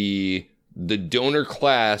 That's the donor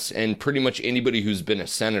class, and pretty much anybody who's been a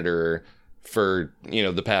senator for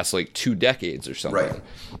the past, like, 2 decades or something.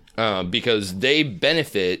 Right. Because they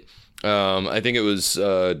benefit. I think it was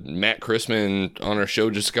Matt Christman on our show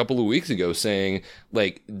just a couple of weeks ago saying,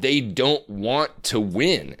 like, they don't want to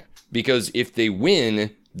win, because if they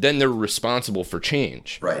win, then they're responsible for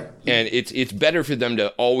change. Right. And it's better for them to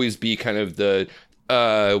always be kind of the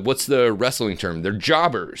what's the wrestling term? They're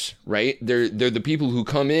jobbers, right? They're the people who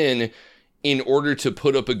come in order to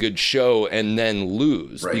put up a good show and then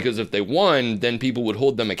lose. Right. Because if they won, then people would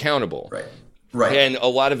hold them accountable. Right. And a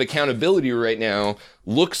lot of accountability right now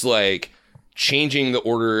looks like changing the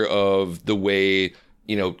order of the way,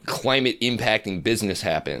 climate impacting business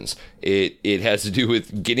happens. It has to do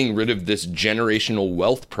with getting rid of this generational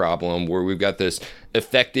wealth problem, where we've got this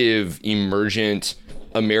effective, emergent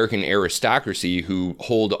American aristocracy who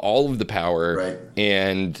hold all of the power. Right.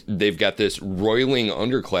 And they've got this roiling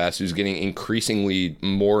underclass who's getting increasingly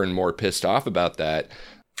more and more pissed off about that.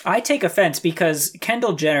 I take offense because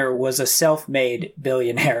Kendall Jenner was a self-made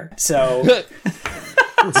billionaire. So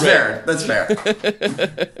That's fair. That's fair.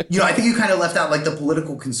 I think you kind of left out, like, the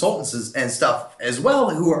political consultants and stuff as well,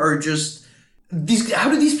 who are just these. How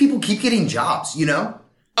do these people keep getting jobs?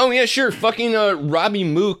 Oh, yeah, sure. Fucking Robbie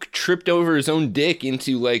Mook tripped over his own dick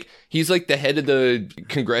into, like, he's like the head of the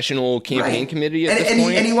congressional campaign committee at this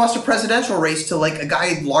point. And he lost a presidential race to, like, a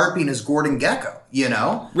guy LARPing as Gordon Gekko, you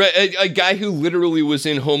know? Right, a guy who literally was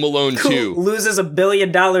in Home Alone 2. Loses $1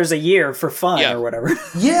 billion a year for fun or whatever.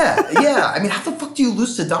 Yeah. I mean, how the fuck do you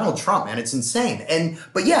lose to Donald Trump, man? It's insane.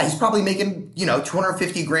 But yeah, he's probably making,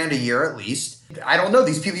 $250,000 a year at least. I don't know.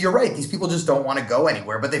 These people, you're right. These people just don't want to go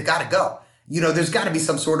anywhere, but they've got to go. There's got to be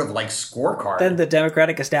some sort of, like, scorecard. Then the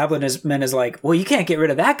Democratic establishment is like, well, you can't get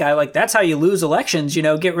rid of that guy. Like, that's how you lose elections,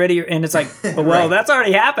 get rid of your... And it's like, well, that's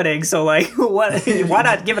already happening. So, like, what? Why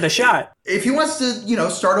not give it a shot? If he wants to,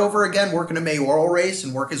 start over again, work in a mayoral race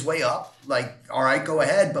and work his way up, like, all right, go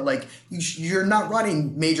ahead. But, like, you're not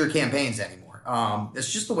running major campaigns anymore.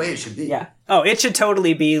 It's just the way it should be. Yeah. Oh, it should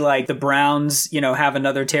totally be like the Browns, have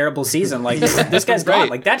another terrible season. Like this guy's gone.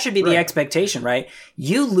 Like that should be the expectation, right?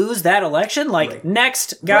 You lose that election, like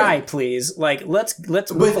next guy, please. Like let's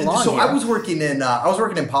move along. So here. I was working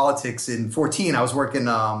in politics in 2014. I was working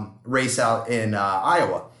race out in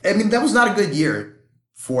Iowa. I mean, that was not a good year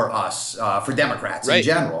for us, for Democrats in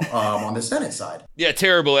general, on the Senate side. Yeah,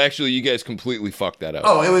 terrible. Actually, you guys completely fucked that up.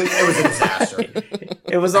 Oh, it was a disaster.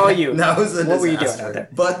 It was all you. No, it was a disaster. What were you doing out there?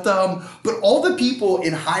 But all the people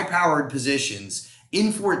in high-powered positions in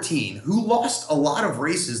 2014 who lost a lot of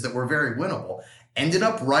races that were very winnable ended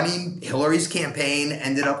up running Hillary's campaign,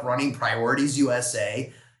 ended up running Priorities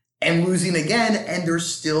USA, and losing again. And they're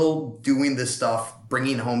still doing this stuff,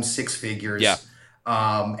 bringing home six figures. Yeah.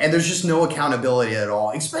 And there's just no accountability at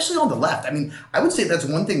all, especially on the left. I mean, I would say that's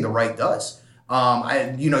one thing the right does.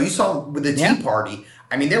 You saw with the Tea Party.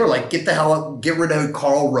 I mean, they were like, get rid of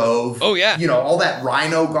Karl Rove. Oh, yeah. All that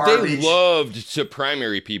rhino garbage. They loved to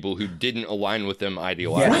primary people who didn't align with them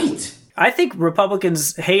ideologically. Right. I think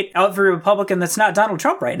Republicans hate every Republican that's not Donald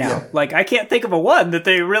Trump right now. Yeah. Like, I can't think of a one that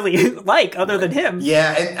they really like other than him.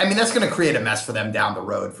 Yeah, and I mean, that's going to create a mess for them down the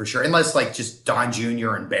road for sure. Unless, like, just Don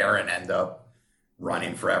Jr. and Barron end up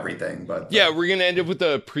running for everything. But yeah, we're gonna end up with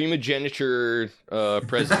a primogeniture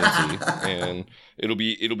presidency, and it'll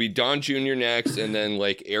be Don Jr. next, and then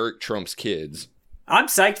like Eric Trump's kids. I'm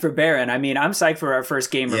psyched for Barron. I mean, I'm psyched for our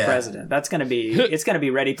first gamer president. It's gonna be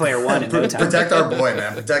Ready Player One in no time. Protect our boy,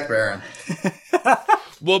 man. Protect Barron.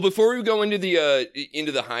 Well, before we go into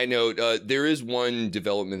the high note, there is one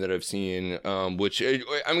development that I've seen, which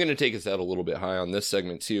I'm going to take us out a little bit high on this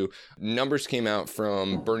segment too. Numbers came out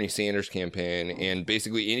from Bernie Sanders' campaign, and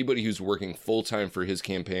basically anybody who's working full time for his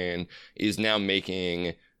campaign is now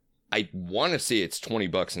making, I want to say it's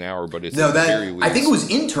 $20 an hour, but it's very least. I think it was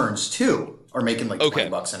interns too are making like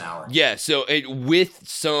 $20 an hour. Yeah, so with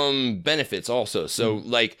some benefits also. So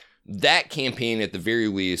like. That campaign, at the very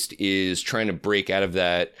least, is trying to break out of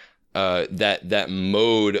that that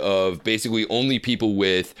mode of basically only people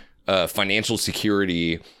with financial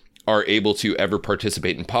security are able to ever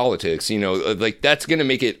participate in politics. Like that's going to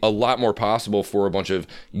make it a lot more possible for a bunch of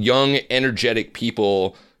young, energetic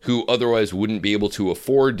people who otherwise wouldn't be able to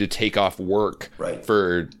afford to take off work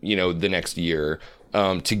for the next year.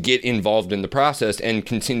 To get involved in the process and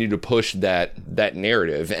continue to push that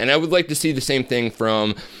narrative. And I would like to see the same thing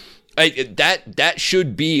from. That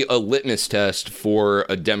should be a litmus test for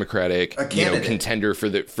a Democratic contender for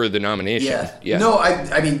the nomination. Yeah. No,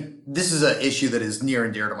 I mean, this is an issue that is near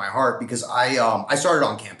and dear to my heart because I started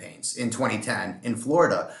on campaigns in 2010 in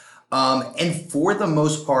Florida. And for the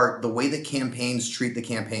most part, the way that campaigns treat the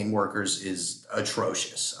campaign workers is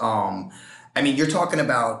atrocious. I mean, you're talking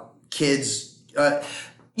about kids,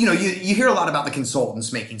 you hear a lot about the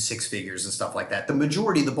consultants making six figures and stuff like that.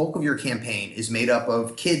 The bulk of your campaign is made up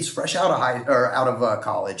of kids fresh out of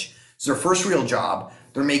college. It's their first real job.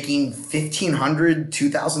 They're making $1,500,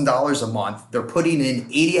 $2,000 a month. They're putting in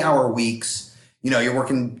 80-hour weeks. You're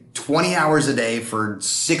working 20 hours a day for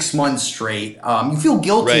 6 months straight. You feel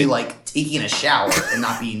guilty like taking a shower and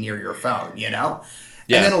not being near your phone, Yeah.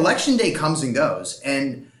 And then election day comes and goes,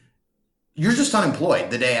 and you're just unemployed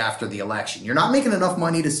the day after the election. You're not making enough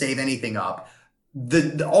money to save anything up.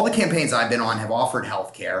 All the campaigns I've been on have offered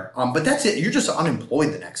health care, but that's it. You're just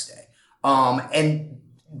unemployed the next day. And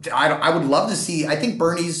I would love to see, I think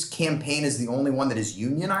Bernie's campaign is the only one that is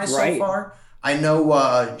unionized so far. I know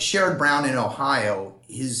Sherrod Brown in Ohio,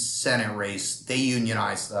 his Senate race, they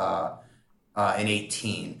unionized in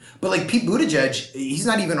 2018. But like Pete Buttigieg, he's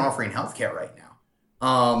not even offering health care right now.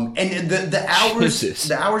 And the hours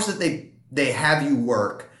that they have you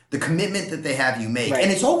work, the commitment that they have you make. And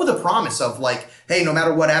it's all with a promise of like, hey, no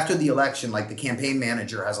matter what, after the election, like the campaign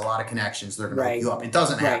manager has a lot of connections. They're going to hook you up. It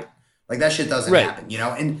doesn't happen. Like that shit doesn't Right. happen, you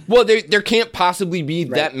know? And Well, there can't possibly be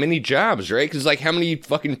that many jobs, right? Because like, how many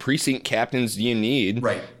fucking precinct captains do you need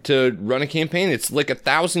to run a campaign? It's like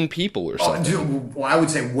 1,000 people or something. dude, well, I would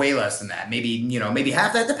say way less than that. Maybe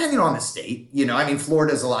half that, depending on the state. You know, I mean,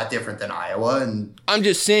 Florida's a lot different than Iowa, and I'm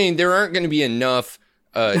just saying there aren't going to be enough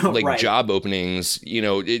Right. job openings. You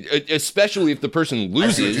know, especially if the person I see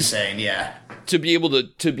what you're loses, saying, yeah. to be able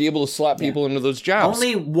to slot people into those jobs.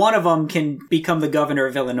 Only one of them can become the governor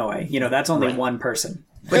of Illinois. You know, that's only one person.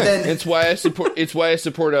 But then It's why I support. It's why I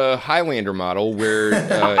support a Highlander model, where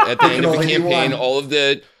at the end of the only do campaign,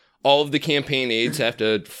 one. all of the campaign aides have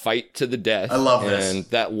to fight to the death. I love this. And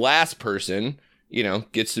that last person,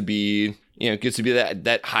 gets to be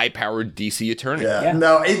that high-powered DC attorney. Yeah.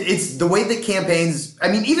 No, it's the way that campaigns. I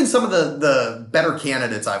mean, even some of the better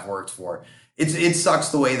candidates I've worked for, it sucks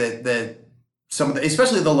the way that some of the,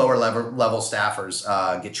 especially the lower level staffers,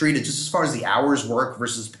 get treated. Just as far as the hours work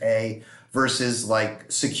versus pay versus like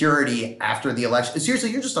security after the election.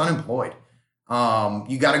 Seriously, you're just unemployed.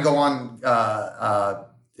 You got to go on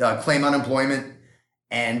claim unemployment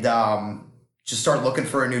and just start looking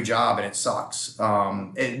for a new job, and it sucks.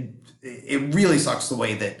 It really sucks the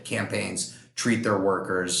way that campaigns treat their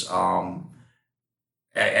workers. I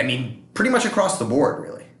mean, pretty much across the board,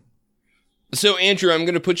 really. So, Andrew, I'm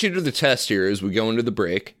going to put you to the test here as we go into the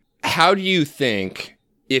break. How do you think,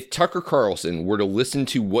 if Tucker Carlson were to listen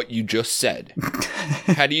to what you just said,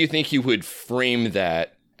 how do you think he would frame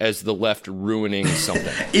that as the left ruining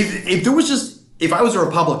something? If I was a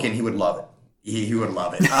Republican, he would love it. He would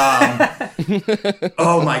love it.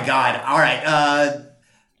 Oh my God! All right.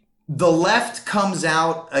 The left comes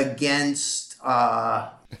out against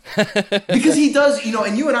because he does,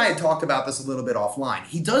 and you and I had talked about this a little bit offline.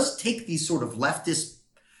 He does take these sort of leftist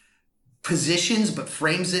positions, but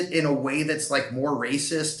frames it in a way that's like more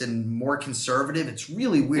racist and more conservative. It's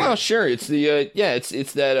really weird. Well, sure. It's the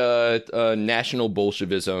it's that national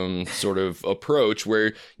Bolshevism sort of approach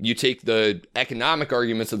where you take the economic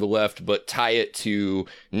arguments of the left, but tie it to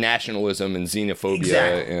nationalism and xenophobia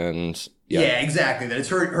Exactly. and. Yeah, exactly. That it's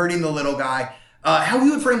hurting the little guy. How he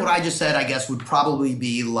would frame what I just said, I guess, would probably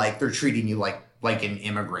be like they're treating you like an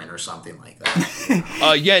immigrant or something like that.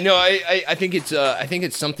 I think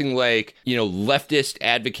it's something like leftist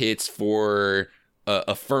advocates for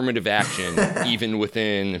affirmative action even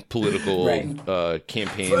within political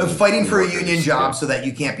campaigns. Fighting for a union job so that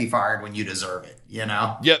you can't be fired when you deserve it.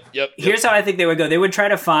 Yep. Here's how I think they would go. They would try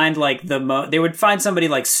to find like they would find somebody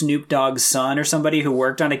like Snoop Dogg's son or somebody who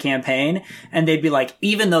worked on a campaign, and they'd be like,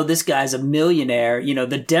 even though this guy's a millionaire,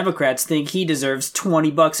 the Democrats think he deserves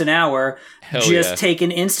 $20 an hour taking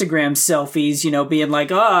Instagram selfies, being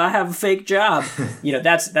like, oh, I have a fake job.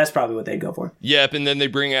 That's probably what they'd go for. Yep, and then they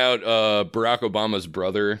bring out Barack Obama's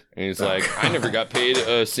brother, and he's like, I never got paid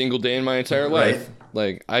a single day in my entire life.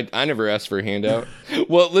 Right. Like, I never asked for a handout.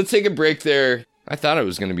 Well, let's take a break there. I thought it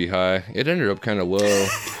was going to be high. It ended up kind of low.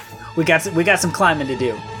 We got some climbing to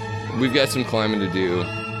do. We've got some climbing to do.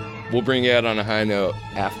 We'll bring you out on a high note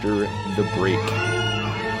after the break.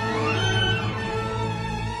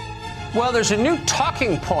 Well, there's a new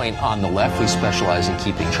talking point on the left. We specialize in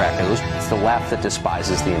keeping track of those. It's the left that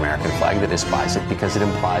despises the American flag, that despises it because it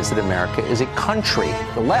implies that America is a country.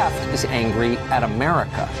 The left is angry at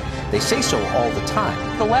America. They say so all the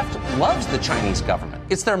time. The left loves the Chinese government.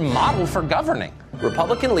 It's their model for governing.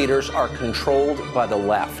 Republican leaders are controlled by the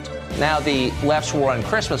left. Now, the left's war on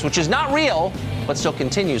Christmas, which is not real, but still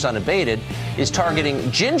continues unabated, is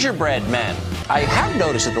targeting gingerbread men. I have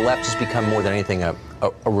noticed that the left has become more than anything a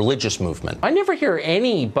religious movement. I never hear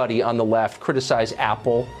anybody on the left criticize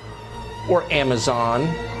Apple or Amazon.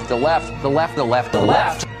 The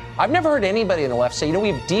left. I've never heard anybody on the left say, we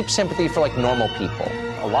have deep sympathy for like normal people.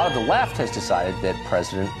 A lot of the left has decided that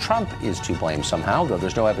President Trump is to blame somehow, though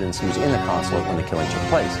there's no evidence he was in the consulate when the killing took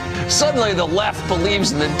place. Suddenly, the left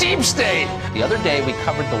believes in the deep state. The other day, we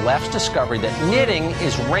covered the left's discovery that knitting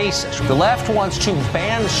is racist. The left wants to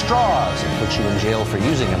ban straws and put you in jail for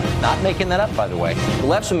using them. Not making that up, by the way. The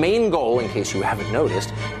left's main goal, in case you haven't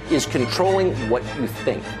noticed, is controlling what you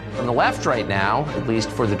think. On the left right now, at least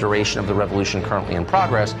for the duration of the revolution currently in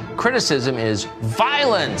progress, criticism is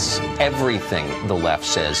violence. Everything, the left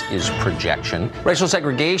says, is projection. Racial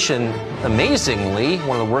segregation, amazingly,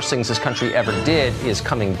 one of the worst things this country ever did, is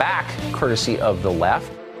coming back courtesy of the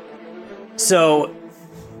left. So,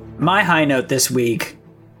 my high note this week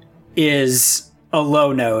is a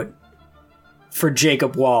low note for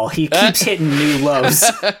Jacob Wall. He keeps hitting new lows.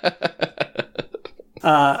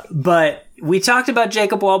 But we talked about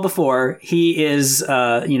Jacob Wall before. He is,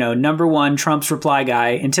 number one Trump's reply guy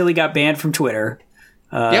until he got banned from Twitter.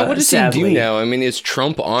 What does sadly. he do now? I mean, is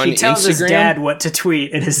Trump on Instagram? He tells his dad what to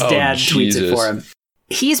tweet, and his dad tweets it for him.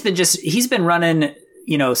 He's been running,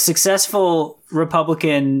 successful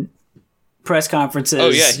Republican press conferences. Oh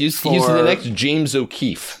yeah, he's the next James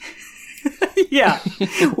O'Keefe. Yeah,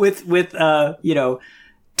 with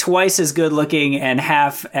twice as good looking and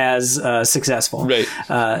half as successful. Right.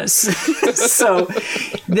 So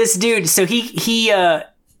this dude, so he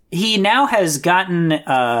now has gotten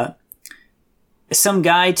some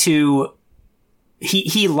guy to.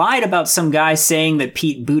 He lied about some guy saying that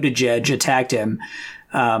Pete Buttigieg attacked him.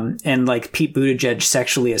 And like Pete Buttigieg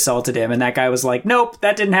sexually assaulted him, and that guy was like, "Nope,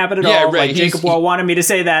 that didn't happen at all." Right. Like Jacob Wall wanted me to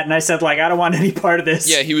say that, and I said, like, I don't want any part of this.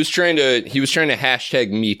 Yeah, he was trying to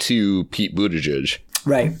hashtag me too Pete Buttigieg.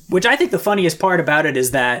 Right. Which I think the funniest part about it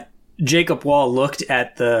is that Jacob Wall looked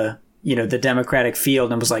at the Democratic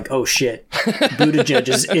field and was like, "Oh shit,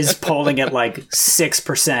 Buttigieg is polling at like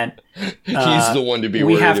 6%. He's the one to be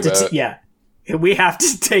worried about." We have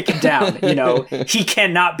to take him down. He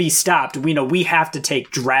cannot be stopped. We have to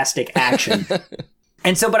take drastic action.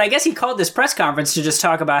 And so, but I guess he called this press conference to just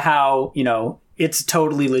talk about how, it's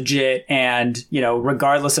totally legit. And,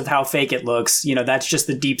 regardless of how fake it looks, that's just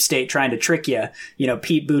the deep state trying to trick you.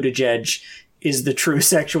 Pete Buttigieg is the true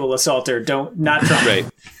sexual assaulter. Not Trump. Right.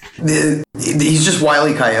 He's just Wile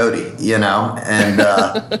E. Coyote, and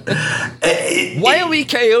Wile E.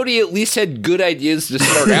 Coyote at least had good ideas to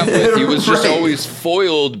start out with. He was just always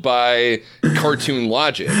foiled by cartoon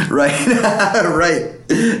logic. Right. Right.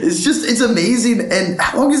 It's amazing. And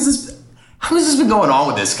how long has this been going on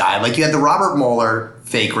with this guy? Like, you had the Robert Mueller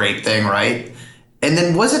fake rape thing, right? And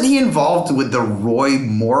then wasn't he involved with the Roy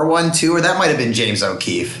Moore one too, or that might have been James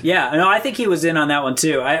O'Keefe? Yeah, no, I think he was in on that one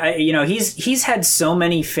too. He's had so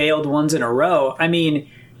many failed ones in a row. I mean,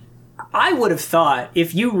 I would have thought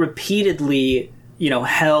if you repeatedly,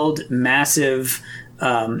 held massive,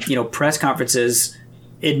 press conferences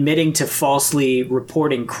admitting to falsely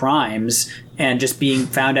reporting crimes and just being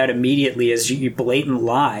found out immediately as blatant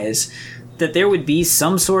lies, that there would be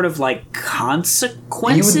some sort of like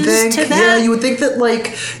consequences to that. Yeah, you would think that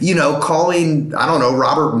calling, I don't know,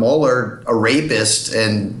 Robert Mueller a rapist,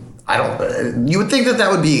 and you would think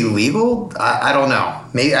that would be illegal. I don't know.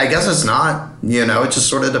 Maybe, I guess it's not. It just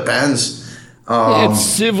sort of depends. It's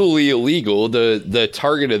civilly illegal. The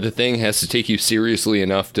target of the thing has to take you seriously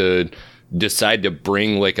enough to decide to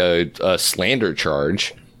bring like a slander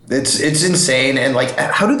charge. It's insane. And like,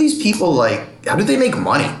 how do these people how do they make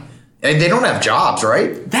money? And they don't have jobs,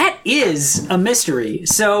 right? That is a mystery.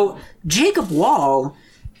 So Jacob Wall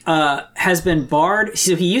has been barred.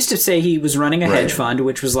 So he used to say he was running a hedge fund,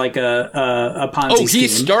 which was like a Ponzi scheme. Oh, he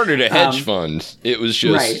started a hedge fund. It was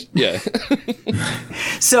just, yeah.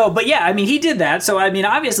 So, but yeah, I mean, he did that. So, I mean,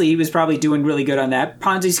 obviously he was probably doing really good on that.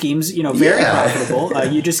 Ponzi schemes, very profitable.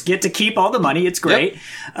 You just get to keep all the money. It's great.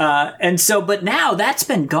 Yep. And so, but now that's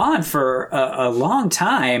been gone for a long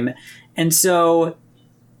time. And so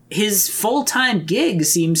his full-time gig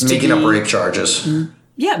seems to be making up rape charges.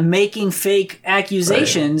 Yeah, making fake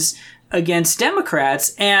accusations against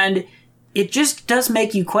Democrats. And it just does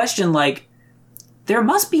make you question, like, there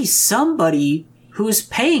must be somebody who's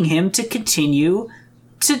paying him to continue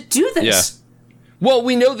to do this. Yeah. Well,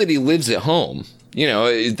 we know that he lives at home.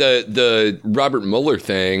 The Robert Mueller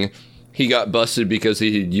thing, he got busted because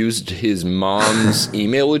he had used his mom's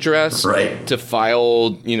email address to file,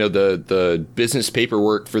 the business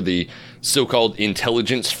paperwork for the so-called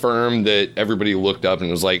intelligence firm that everybody looked up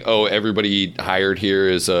and was like, oh, everybody hired here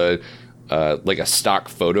is a stock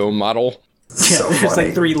photo model. Yeah, there's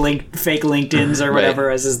like 3 fake LinkedIns or whatever,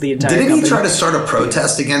 as is the entire company. Didn't he try to start a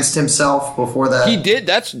protest against himself before that? He did.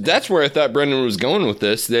 That's where I thought Brendan was going with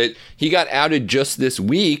this, that he got outed just this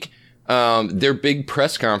week. Their big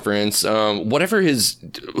press conference, who's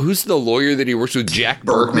the lawyer that he works with, Jack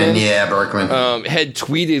Berkman? Yeah, Berkman. Had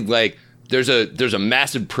tweeted like, there's a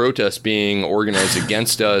massive protest being organized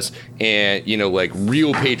against us, and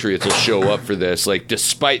real patriots will show up for this, like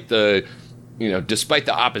despite the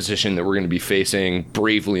opposition that we're going to be facing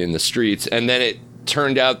bravely in the streets. And then it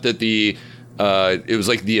turned out that it was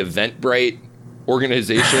like the Eventbrite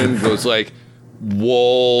organization was like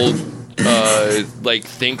Wall like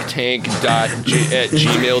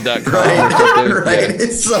thinktank.gmail.com or something. Right. Yeah.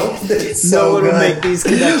 It's so no one would make these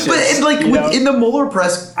connections. But in the Mueller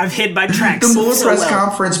press, I've hid my tracks. The Mueller press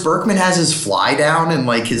conference, Berkman has his fly down and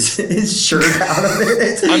like his shirt out of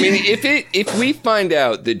it. I mean, if we find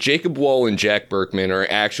out that Jacob Wall and Jack Berkman are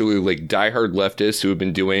actually like diehard leftists who have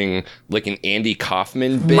been doing like an Andy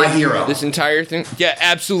Kaufman bit, my hero, this entire thing, yeah,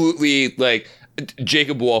 absolutely, like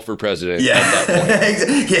Jacob Wall for president. At that point.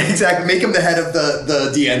 Yeah, exactly. Make him the head of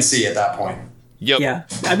the DNC at that point. Yep. Yeah.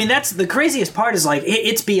 I mean, that's the craziest part is like,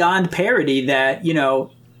 it's beyond parody that, you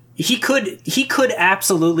know, he could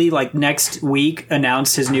absolutely like next week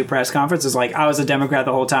announce his new press conference as like, I was a Democrat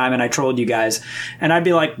the whole time and I trolled you guys. And I'd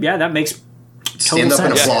be like, yeah, that makes total Stand up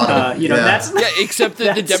and sense. applaud him. You know, Yeah. that's Except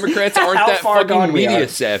that the Democrats aren't how that far gone fucking we media are.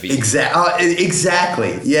 savvy.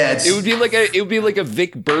 Exactly. Yeah. It would be like a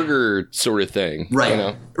Vic Berger sort of thing. Right. You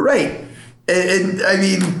know? Right. And I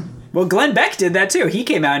mean, Well, Glenn Beck did that too. He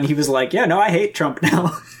came out and he was like, yeah, no, I hate Trump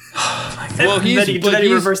now. Well, then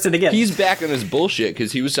he reversed it again. He's back on his bullshit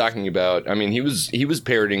because he was talking about. I mean, he was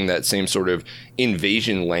parroting that same sort of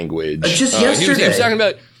invasion language. Just He yesterday. was talking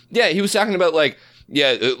about. Yeah, he was talking about like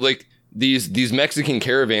these Mexican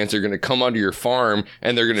caravans are going to come onto your farm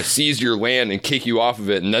and they're going to seize your land and kick you off of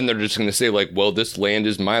it, and then they're just going to say like, well, this land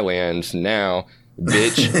is my land now,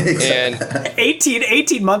 bitch. And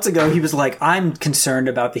 18 months ago, he was like, I'm concerned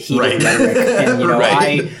about the heated Right. rhetoric. And, you know,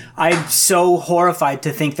 Right. I'm so horrified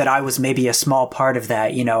to think that I was maybe a small part of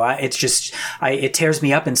that. You know, it tears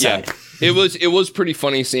me up inside. yeah, it was pretty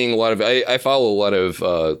funny seeing a lot of. I follow a lot of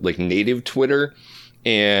like native Twitter.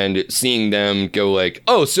 And seeing them go like,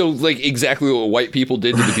 oh, so like exactly what white people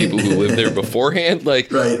did to the people who lived there beforehand.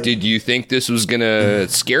 Like, Right. Did you think this was gonna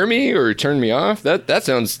scare me or turn me off? That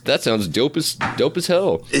sounds dope as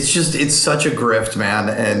hell. it's such a grift, man.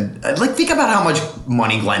 And like, think about how much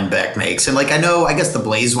money Glenn Beck makes. And like, I guess the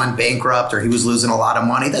Blaze went bankrupt or he was losing a lot of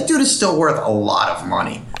money. That dude is still worth a lot of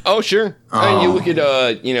money. Oh, sure. I mean, you look at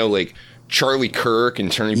like Charlie Kirk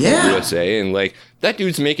and Turning Point Yeah. USA, and like that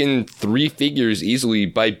dude's making 3 figures easily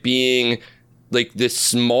by being like this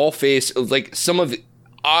small face, like some of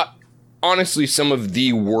honestly some of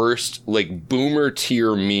the worst like boomer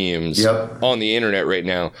tier memes Yep. on the internet right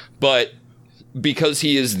now. But because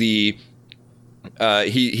he is the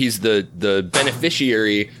he's the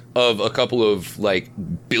beneficiary of a couple of like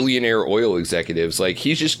billionaire oil executives, like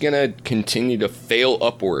he's just gonna continue to fail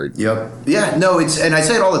upward. Yep. Yeah, no, and I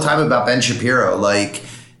say it all the time about Ben Shapiro. Like,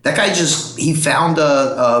 that guy he found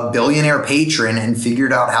a billionaire patron and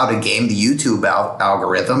figured out how to game the YouTube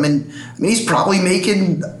algorithm. And I mean, he's probably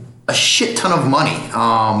making a shit ton of money.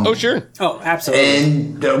 Oh, sure. Oh, absolutely.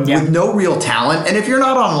 And with no real talent. And if you're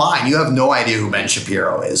not online, you have no idea who Ben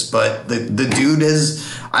Shapiro is. But the dude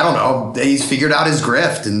is, I don't know, he's figured out his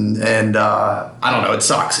grift. And I don't know, it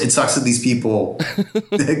sucks. It sucks that these people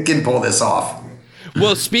can pull this off.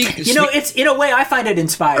 Well, you know, it's in a way I find it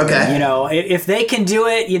inspiring. Okay. You know, if they can do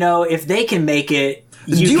it, you know, if they can make it,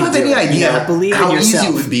 Do you can have do any it. idea You know, believe how in yourself.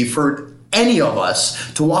 easy it would be for any of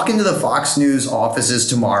us to walk into the Fox News offices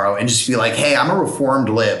tomorrow and just be like, hey, I'm a reformed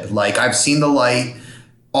lib. Like, I've seen the light.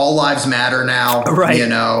 All lives matter now. Right. You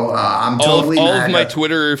know, I'm totally all mad of my at-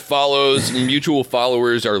 Twitter mutual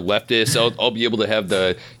followers are leftists. I'll be able to have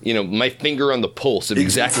my finger on the pulse of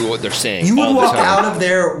exactly what they're saying. You all would the walk time. out of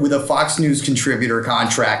there with a Fox News contributor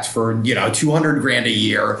contract for, $200,000 a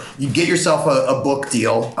year. You'd get yourself a book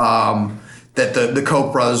deal that the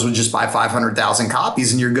Koch brothers would just buy 500,000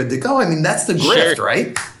 copies and you're good to go. I mean, that's the grift, Sure.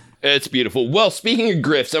 right? It's beautiful. Well, speaking of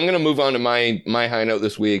grifts, I'm going to move on to my high note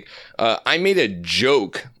this week. I made a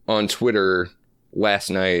joke on Twitter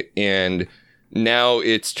last night, and now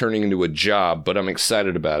it's turning into a job, but I'm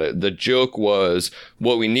excited about it. The joke was,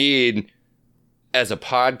 what we need as a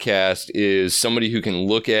podcast is somebody who can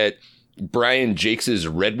look at Brian Jakes'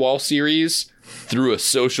 Redwall series through a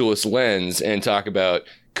socialist lens and talk about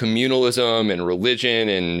communalism and religion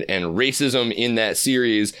and racism in that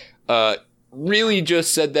series. Really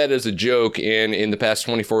just said that as a joke, and in the past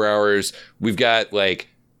 24 hours, we've got like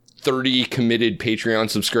 30 committed Patreon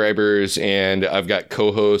subscribers, and I've got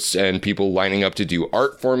co-hosts and people lining up to do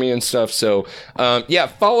art for me and stuff. So,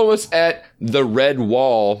 follow us at the Red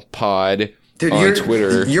Wall Pod on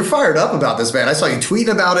Twitter. You're fired up about this, man. I saw you tweet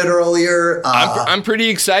about it earlier. I'm pretty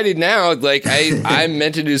excited now. Like I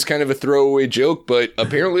meant it as kind of a throwaway joke, but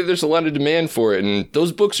apparently there's a lot of demand for it, and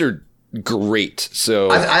those books are great.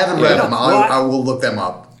 So I haven't read them. I will look them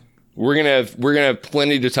up. We're gonna have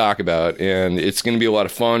plenty to talk about, and it's gonna be a lot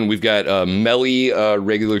of fun. We've got Melly, a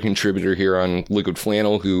regular contributor here on Liquid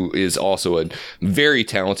Flannel, who is also a very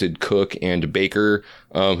talented cook and baker,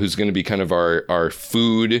 who's gonna be kind of our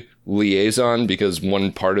food liaison, because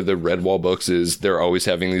one part of the Redwall books is they're always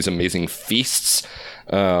having these amazing feasts.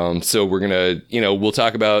 So we're gonna, we'll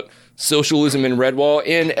talk about socialism in Redwall,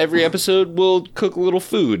 and every episode we'll cook a little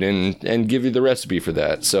food and give you the recipe for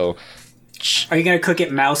that. So. Are you going to cook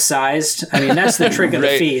it mouse-sized? I mean, that's the trick of the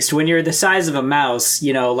Right. feast. When you're the size of a mouse,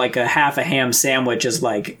 like a half a ham sandwich is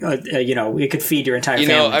like, it could feed your entire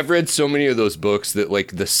family. I've read so many of those books that,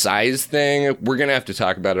 like, the size thing, we're going to have to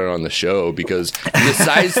talk about it on the show, because the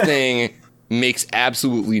size thing makes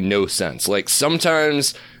absolutely no sense. Like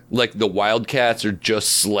sometimes like the wildcats are just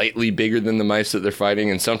slightly bigger than the mice that they're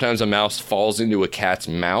fighting, and sometimes a mouse falls into a cat's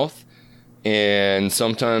mouth, and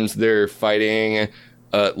sometimes they're fighting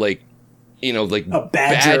like like a badger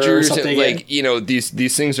badgers, or something, like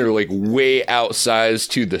these things are like way outsized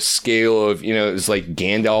to the scale of it's like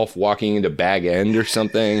Gandalf walking into Bag End or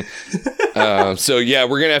something. So yeah,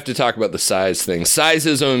 we're gonna have to talk about the size thing,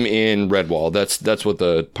 sizeism in Redwall. That's what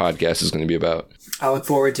the podcast is going to be about. I look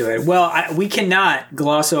forward to it. Well, we cannot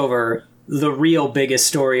gloss over the real biggest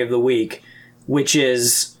story of the week, which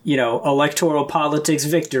is electoral politics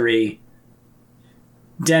victory.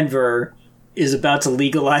 Denver is about to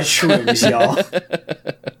legalize shrooms, y'all.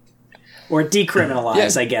 Or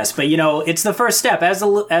decriminalize, I guess. But, it's the first step. As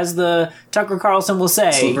the Tucker Carlson will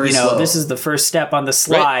say, this is the first step on the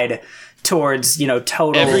slide towards,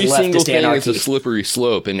 total every leftist single thing anarchy. is a slippery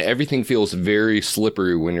slope, and everything feels very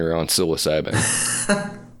slippery when you're on psilocybin.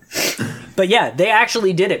 But yeah, they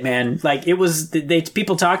actually did it, man. Like, it was,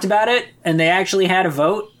 people talked about it, and they actually had a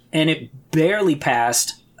vote, and it barely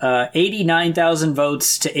passed. 89,000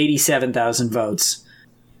 votes to 87,000 votes.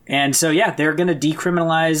 And so, yeah, they're going to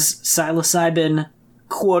decriminalize psilocybin,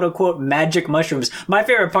 quote-unquote, magic mushrooms. My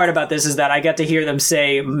favorite part about this is that I got to hear them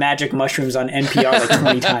say magic mushrooms on NPR like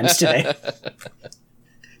 20 times today.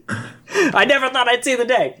 I never thought I'd see the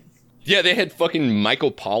day. Yeah, they had fucking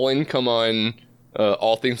Michael Pollan come on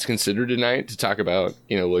All Things Considered tonight to talk about,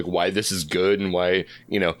 like why this is good and why,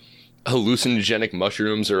 hallucinogenic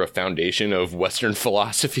mushrooms are a foundation of Western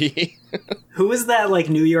philosophy. Who was that like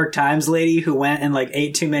New York Times lady who went and like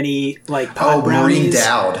ate too many like pot brownies? Maureen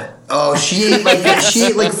Dowd. Oh, she ate like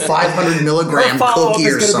 500 milligram cookie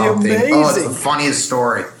or something. Oh, it's the funniest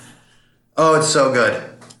story. Oh, it's so good.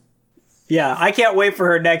 Yeah, I can't wait for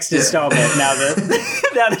her next installment now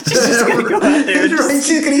that she's just going to go out there. Right,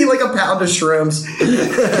 she's going to eat like a pound of shrooms.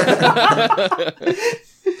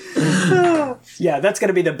 Yeah, that's going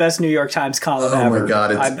to be the best New York Times column ever. Oh my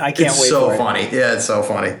God, I can't wait so for it. funny. Yeah, it's so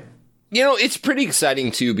funny. It's pretty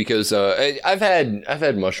exciting too because I've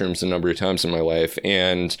had mushrooms a number of times in my life,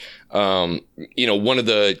 and one of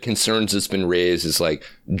the concerns that's been raised is like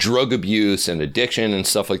drug abuse and addiction and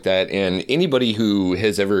stuff like that. And anybody who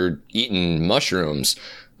has ever eaten mushrooms,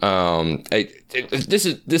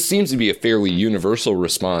 this seems to be a fairly universal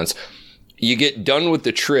response. You get done with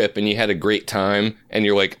the trip and you had a great time, and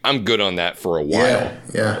you're like, I'm good on that for a while.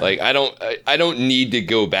 Yeah. Like I don't need to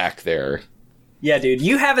go back there. Yeah, dude,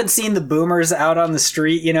 you haven't seen the boomers out on the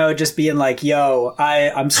street, just being like, yo,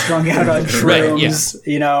 I'm strung out on shrooms, right,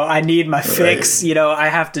 yeah. I need my fix, I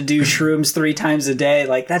have to do shrooms 3 times a day.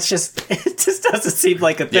 Like, it just doesn't seem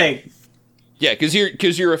like a thing. Yeah,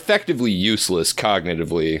 because you're effectively useless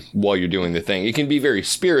cognitively while you're doing the thing. It can be very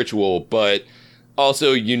spiritual, but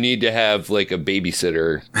also you need to have like a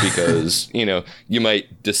babysitter because, you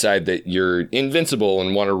might decide that you're invincible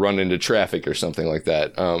and want to run into traffic or something like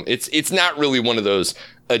that. It's not really one of those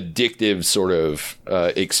addictive sort of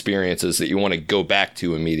experiences that you want to go back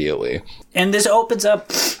to immediately. And this opens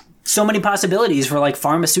up so many possibilities for like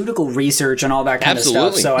pharmaceutical research and all that kind of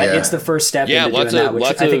stuff. So it's the first step into doing that, which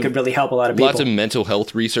I think could really help a lot of people. Lots of mental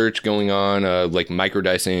health reresearch going on, like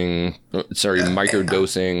microdosing. End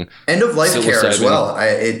of life care as well.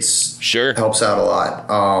 It's helps out a lot.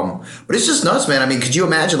 But it's just nuts, man. I mean, could you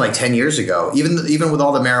imagine like 10 years ago, even with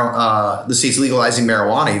all the states legalizing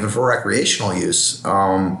marijuana, even for recreational use,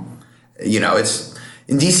 it's.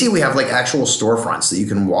 In DC, we have like actual storefronts that you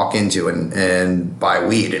can walk into and buy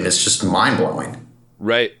weed, and it's just mind blowing.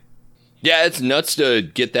 Right. Yeah, it's nuts to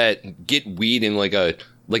get weed in like a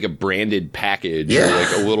branded package or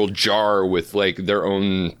like a little jar with like their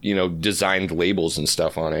own, designed labels and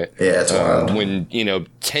stuff on it. Yeah, it's wild. When,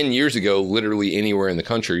 10 years ago, literally anywhere in the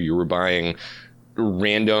country, you were buying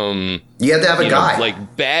random. You had to have a guy.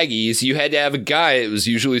 Like baggies. You had to have a guy. It was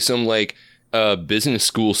usually some like business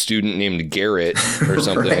school student named Garrett or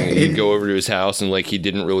something. Right. And you'd go over to his house and like he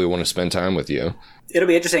didn't really want to spend time with you. It'll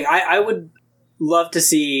be interesting. I would love to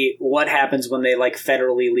see what happens when they like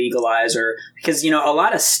federally legalize, or because a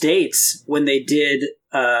lot of states, when they did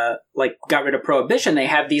like got rid of prohibition, they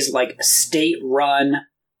have these like state run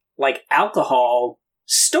like alcohol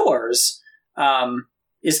stores.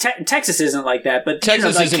 Texas isn't like that, but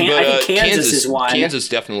Texas isn't. But I think Kansas is one. Kansas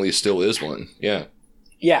definitely still is one. Yeah.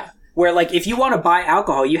 Yeah. Where, like, if you want to buy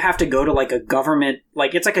alcohol, you have to go to, like, a government,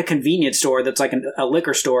 like, it's like a convenience store that's like a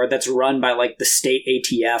liquor store that's run by, like, the state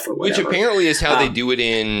ATF or whatever. Which apparently is how they do it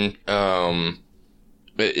in,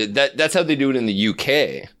 that's how they do it in the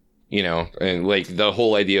UK, and, like, the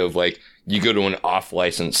whole idea of, like, you go to an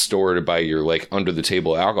off-license store to buy your like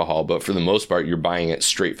under-the-table alcohol, but for the most part, you're buying it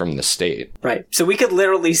straight from the state. Right. So we could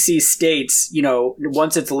literally see states, you know,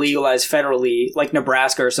 once it's legalized federally, like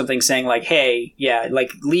Nebraska or something, saying like, "Hey, yeah,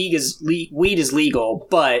 like weed is legal,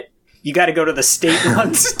 but you got to go to the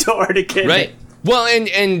state-run store to get it." Well,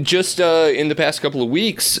 and just in the past couple of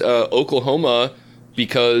weeks, Oklahoma,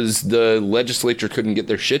 because the legislature couldn't get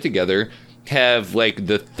their shit together, have like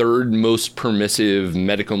the third most permissive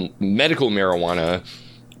medical marijuana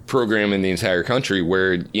program in the entire country,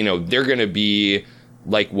 where, you know, they're going to be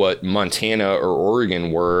like what Montana or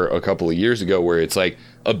Oregon were a couple of years ago, where it's like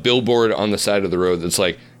a billboard on the side of the road that's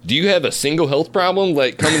like, do you have a single health problem?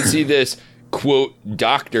 Like, come and see this, quote,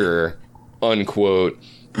 doctor, unquote,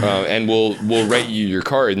 and we'll write you your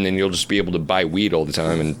card, and then you'll just be able to buy weed all the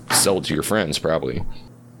time and sell it to your friends, probably.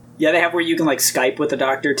 Yeah, they have where you can like Skype with the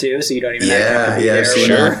doctor too, so you don't even have to be there.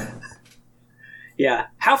 Sure. Yeah.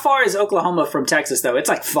 How far is Oklahoma from Texas, though? It's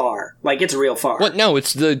like far. Like, it's real far. What? No,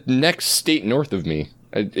 it's the next state north of me.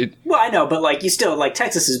 Well, I know, but like, you still, like,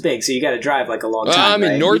 Texas is big, so you got to drive like a long time. I'm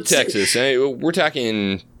in right? North Texas. We're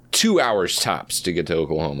talking 2 hours tops to get to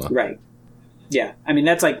Oklahoma. Right. Yeah. I mean,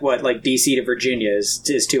 that's like what, like DC to Virginia is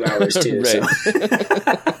 2 hours too. Right. So.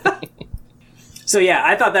 So yeah,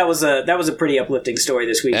 I thought that was a pretty uplifting story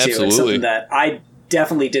this week too, and something that I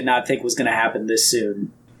definitely did not think was going to happen this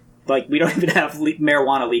soon. Like, we don't even have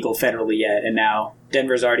marijuana legal federally yet, and now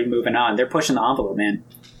Denver's already moving on. They're pushing the envelope, man.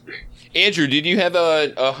 Andrew, did you have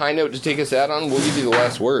a high note to take us out on? We'll give you the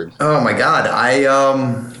last word. Oh my God, I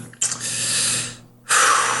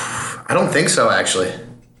don't think so, actually.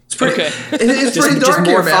 It's pretty, it's pretty dark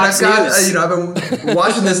here, man. I've been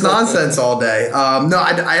watching this nonsense all day. No,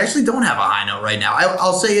 I actually don't have a high note right now.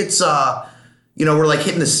 I'll say it's, we're like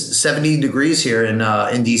hitting the 70 degrees here in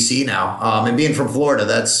DC now. And being from Florida,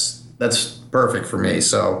 that's perfect for me.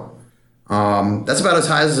 So that's about as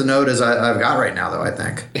high as a note as I've got right now, though, I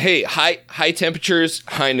think. Hey, high temperatures,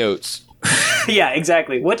 high notes. Yeah,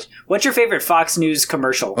 exactly. What's your favorite Fox News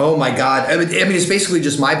commercial? Oh my God! I mean, it's basically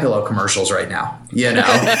just MyPillow commercials right now. You know,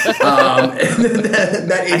 that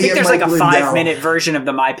I think there's like a 5-minute version of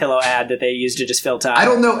the MyPillow ad that they use to just fill time. I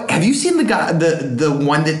don't know. Have you seen the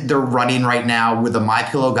one that they're running right now, where the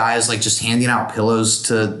MyPillow guy is like just handing out pillows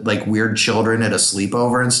to like weird children at a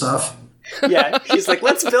sleepover and stuff? Yeah, he's like,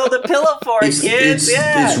 let's build a pillow for kids.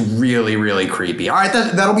 It's really, really creepy. All right,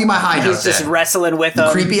 that'll be my high note. He's just wrestling with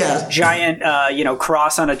a creepy ass giant,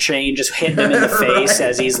 cross on a chain, just hitting him in the face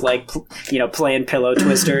as he's like, playing pillow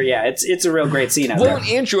twister. Yeah, it's a real great scene out there. Well,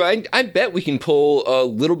 Andrew, I bet we can pull a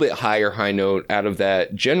little bit higher high note out of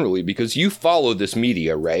that generally, because you follow this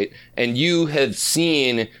media, right? And you have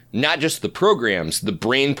seen not just the programs, the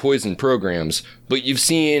brain poison programs, but you've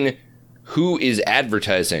seen who is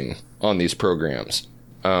advertising on these programs.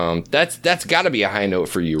 That's got to be a high note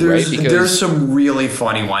for you, right? Because there's some really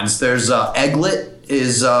funny ones. There's Egglet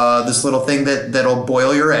is this little thing that'll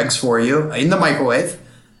boil your eggs for you in the microwave.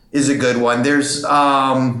 Is a good one. There's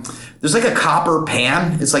like a copper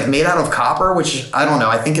pan. It's like made out of copper, which I don't know.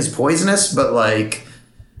 I think is poisonous, but like.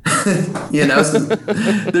 There's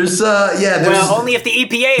well, only if the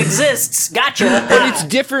EPA exists. Gotcha. But it's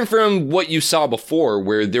different from what you saw before,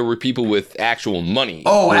 where there were people with actual money.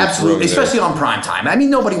 Oh, absolutely, especially on prime time. I mean,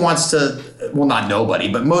 nobody wants to. Well, not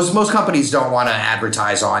nobody, but most companies don't want to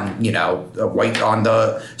advertise on on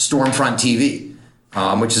the Stormfront TV,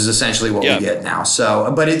 which is essentially what we get now.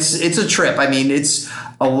 So, but it's a trip. I mean, it's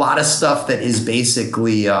a lot of stuff that is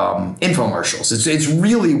basically infomercials. It's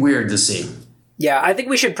really weird to see. Yeah, I think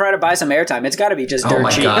we should try to buy some airtime. It's got to be just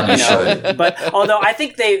dirt cheap. God, you should. But although I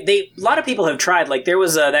think they a lot of people have tried. Like there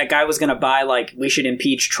was that guy was going to buy like we should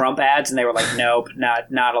impeach Trump ads, and they were like, nope,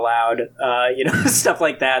 not allowed. Stuff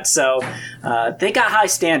like that. So they got high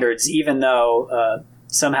standards, even though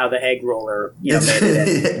somehow the egg roller made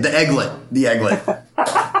it in. The egglet.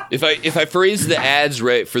 If I phrase the ads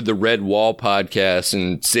right for the Red Wall podcast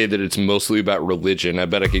and say that it's mostly about religion, I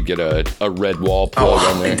bet I could get a Red Wall plug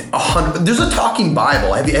on there. There's a talking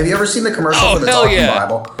Bible. Have you ever seen the commercial for the talking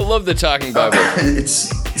Bible? I love the talking Bible.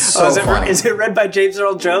 It's so funny. Is it read by James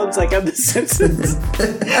Earl Jones like on The Simpsons?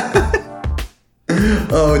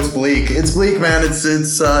 Oh, it's bleak. It's bleak, man. It's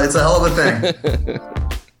a hell of a thing.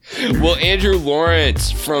 Well, Andrew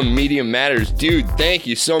Lawrence from Media Matters, dude, thank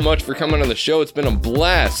you so much for coming on the show. It's been a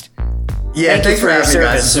blast. Yeah, thanks for having me,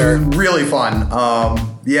 guys. It's really fun.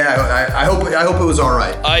 I hope it was all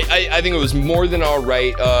right. I think it was more than all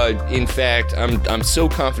right. In fact, I'm so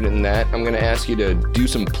confident in that. I'm going to ask you to do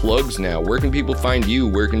some plugs now. Where can people find you?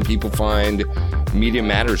 Where can people find Media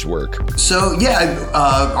Matters work? So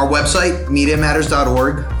our website,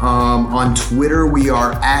 MediaMatters.org. On Twitter, we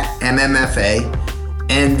are at MMFA.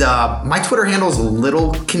 And my Twitter handle is a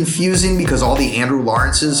little confusing because all the Andrew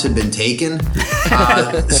Lawrences have been taken.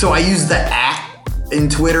 So I use the @ in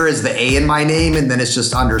Twitter as the A in my name, and then it's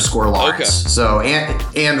just _ Lawrence. Okay. So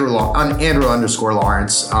Andrew _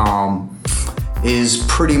 Lawrence is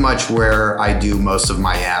pretty much where I do most of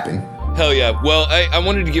my yapping. Hell yeah. Well, I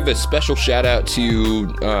wanted to give a special shout out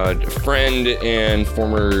to a friend and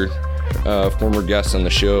former guest on the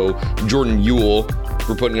show, Jordan Ewell,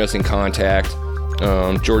 for putting us in contact.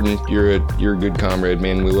 Jordan, you're a good comrade,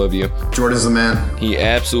 man. We love you. Jordan's the man. He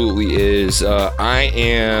absolutely is. I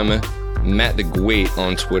am Matt the Gwait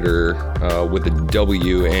on Twitter with a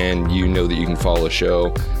W, and you know that you can follow the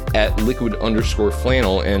show at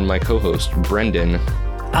liquid_flannel, and my co-host, Brendan.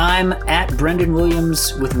 I'm at Brendan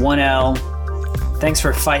Williams with 1 L. Thanks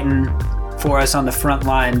for fighting for us on the front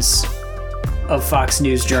lines of Fox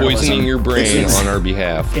News journalism. Poisoning your brain on our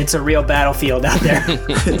behalf. It's a real battlefield out there.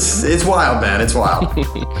 It's wild, man. It's wild.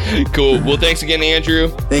 Cool. Well, thanks again, Andrew.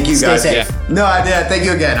 Thank you, Stay guys. safe. Yeah. No, I did. Thank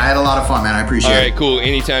you again. I had a lot of fun, man. I appreciate it. All right, cool.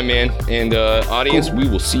 Anytime, man. And audience, we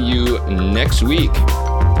will see you next week.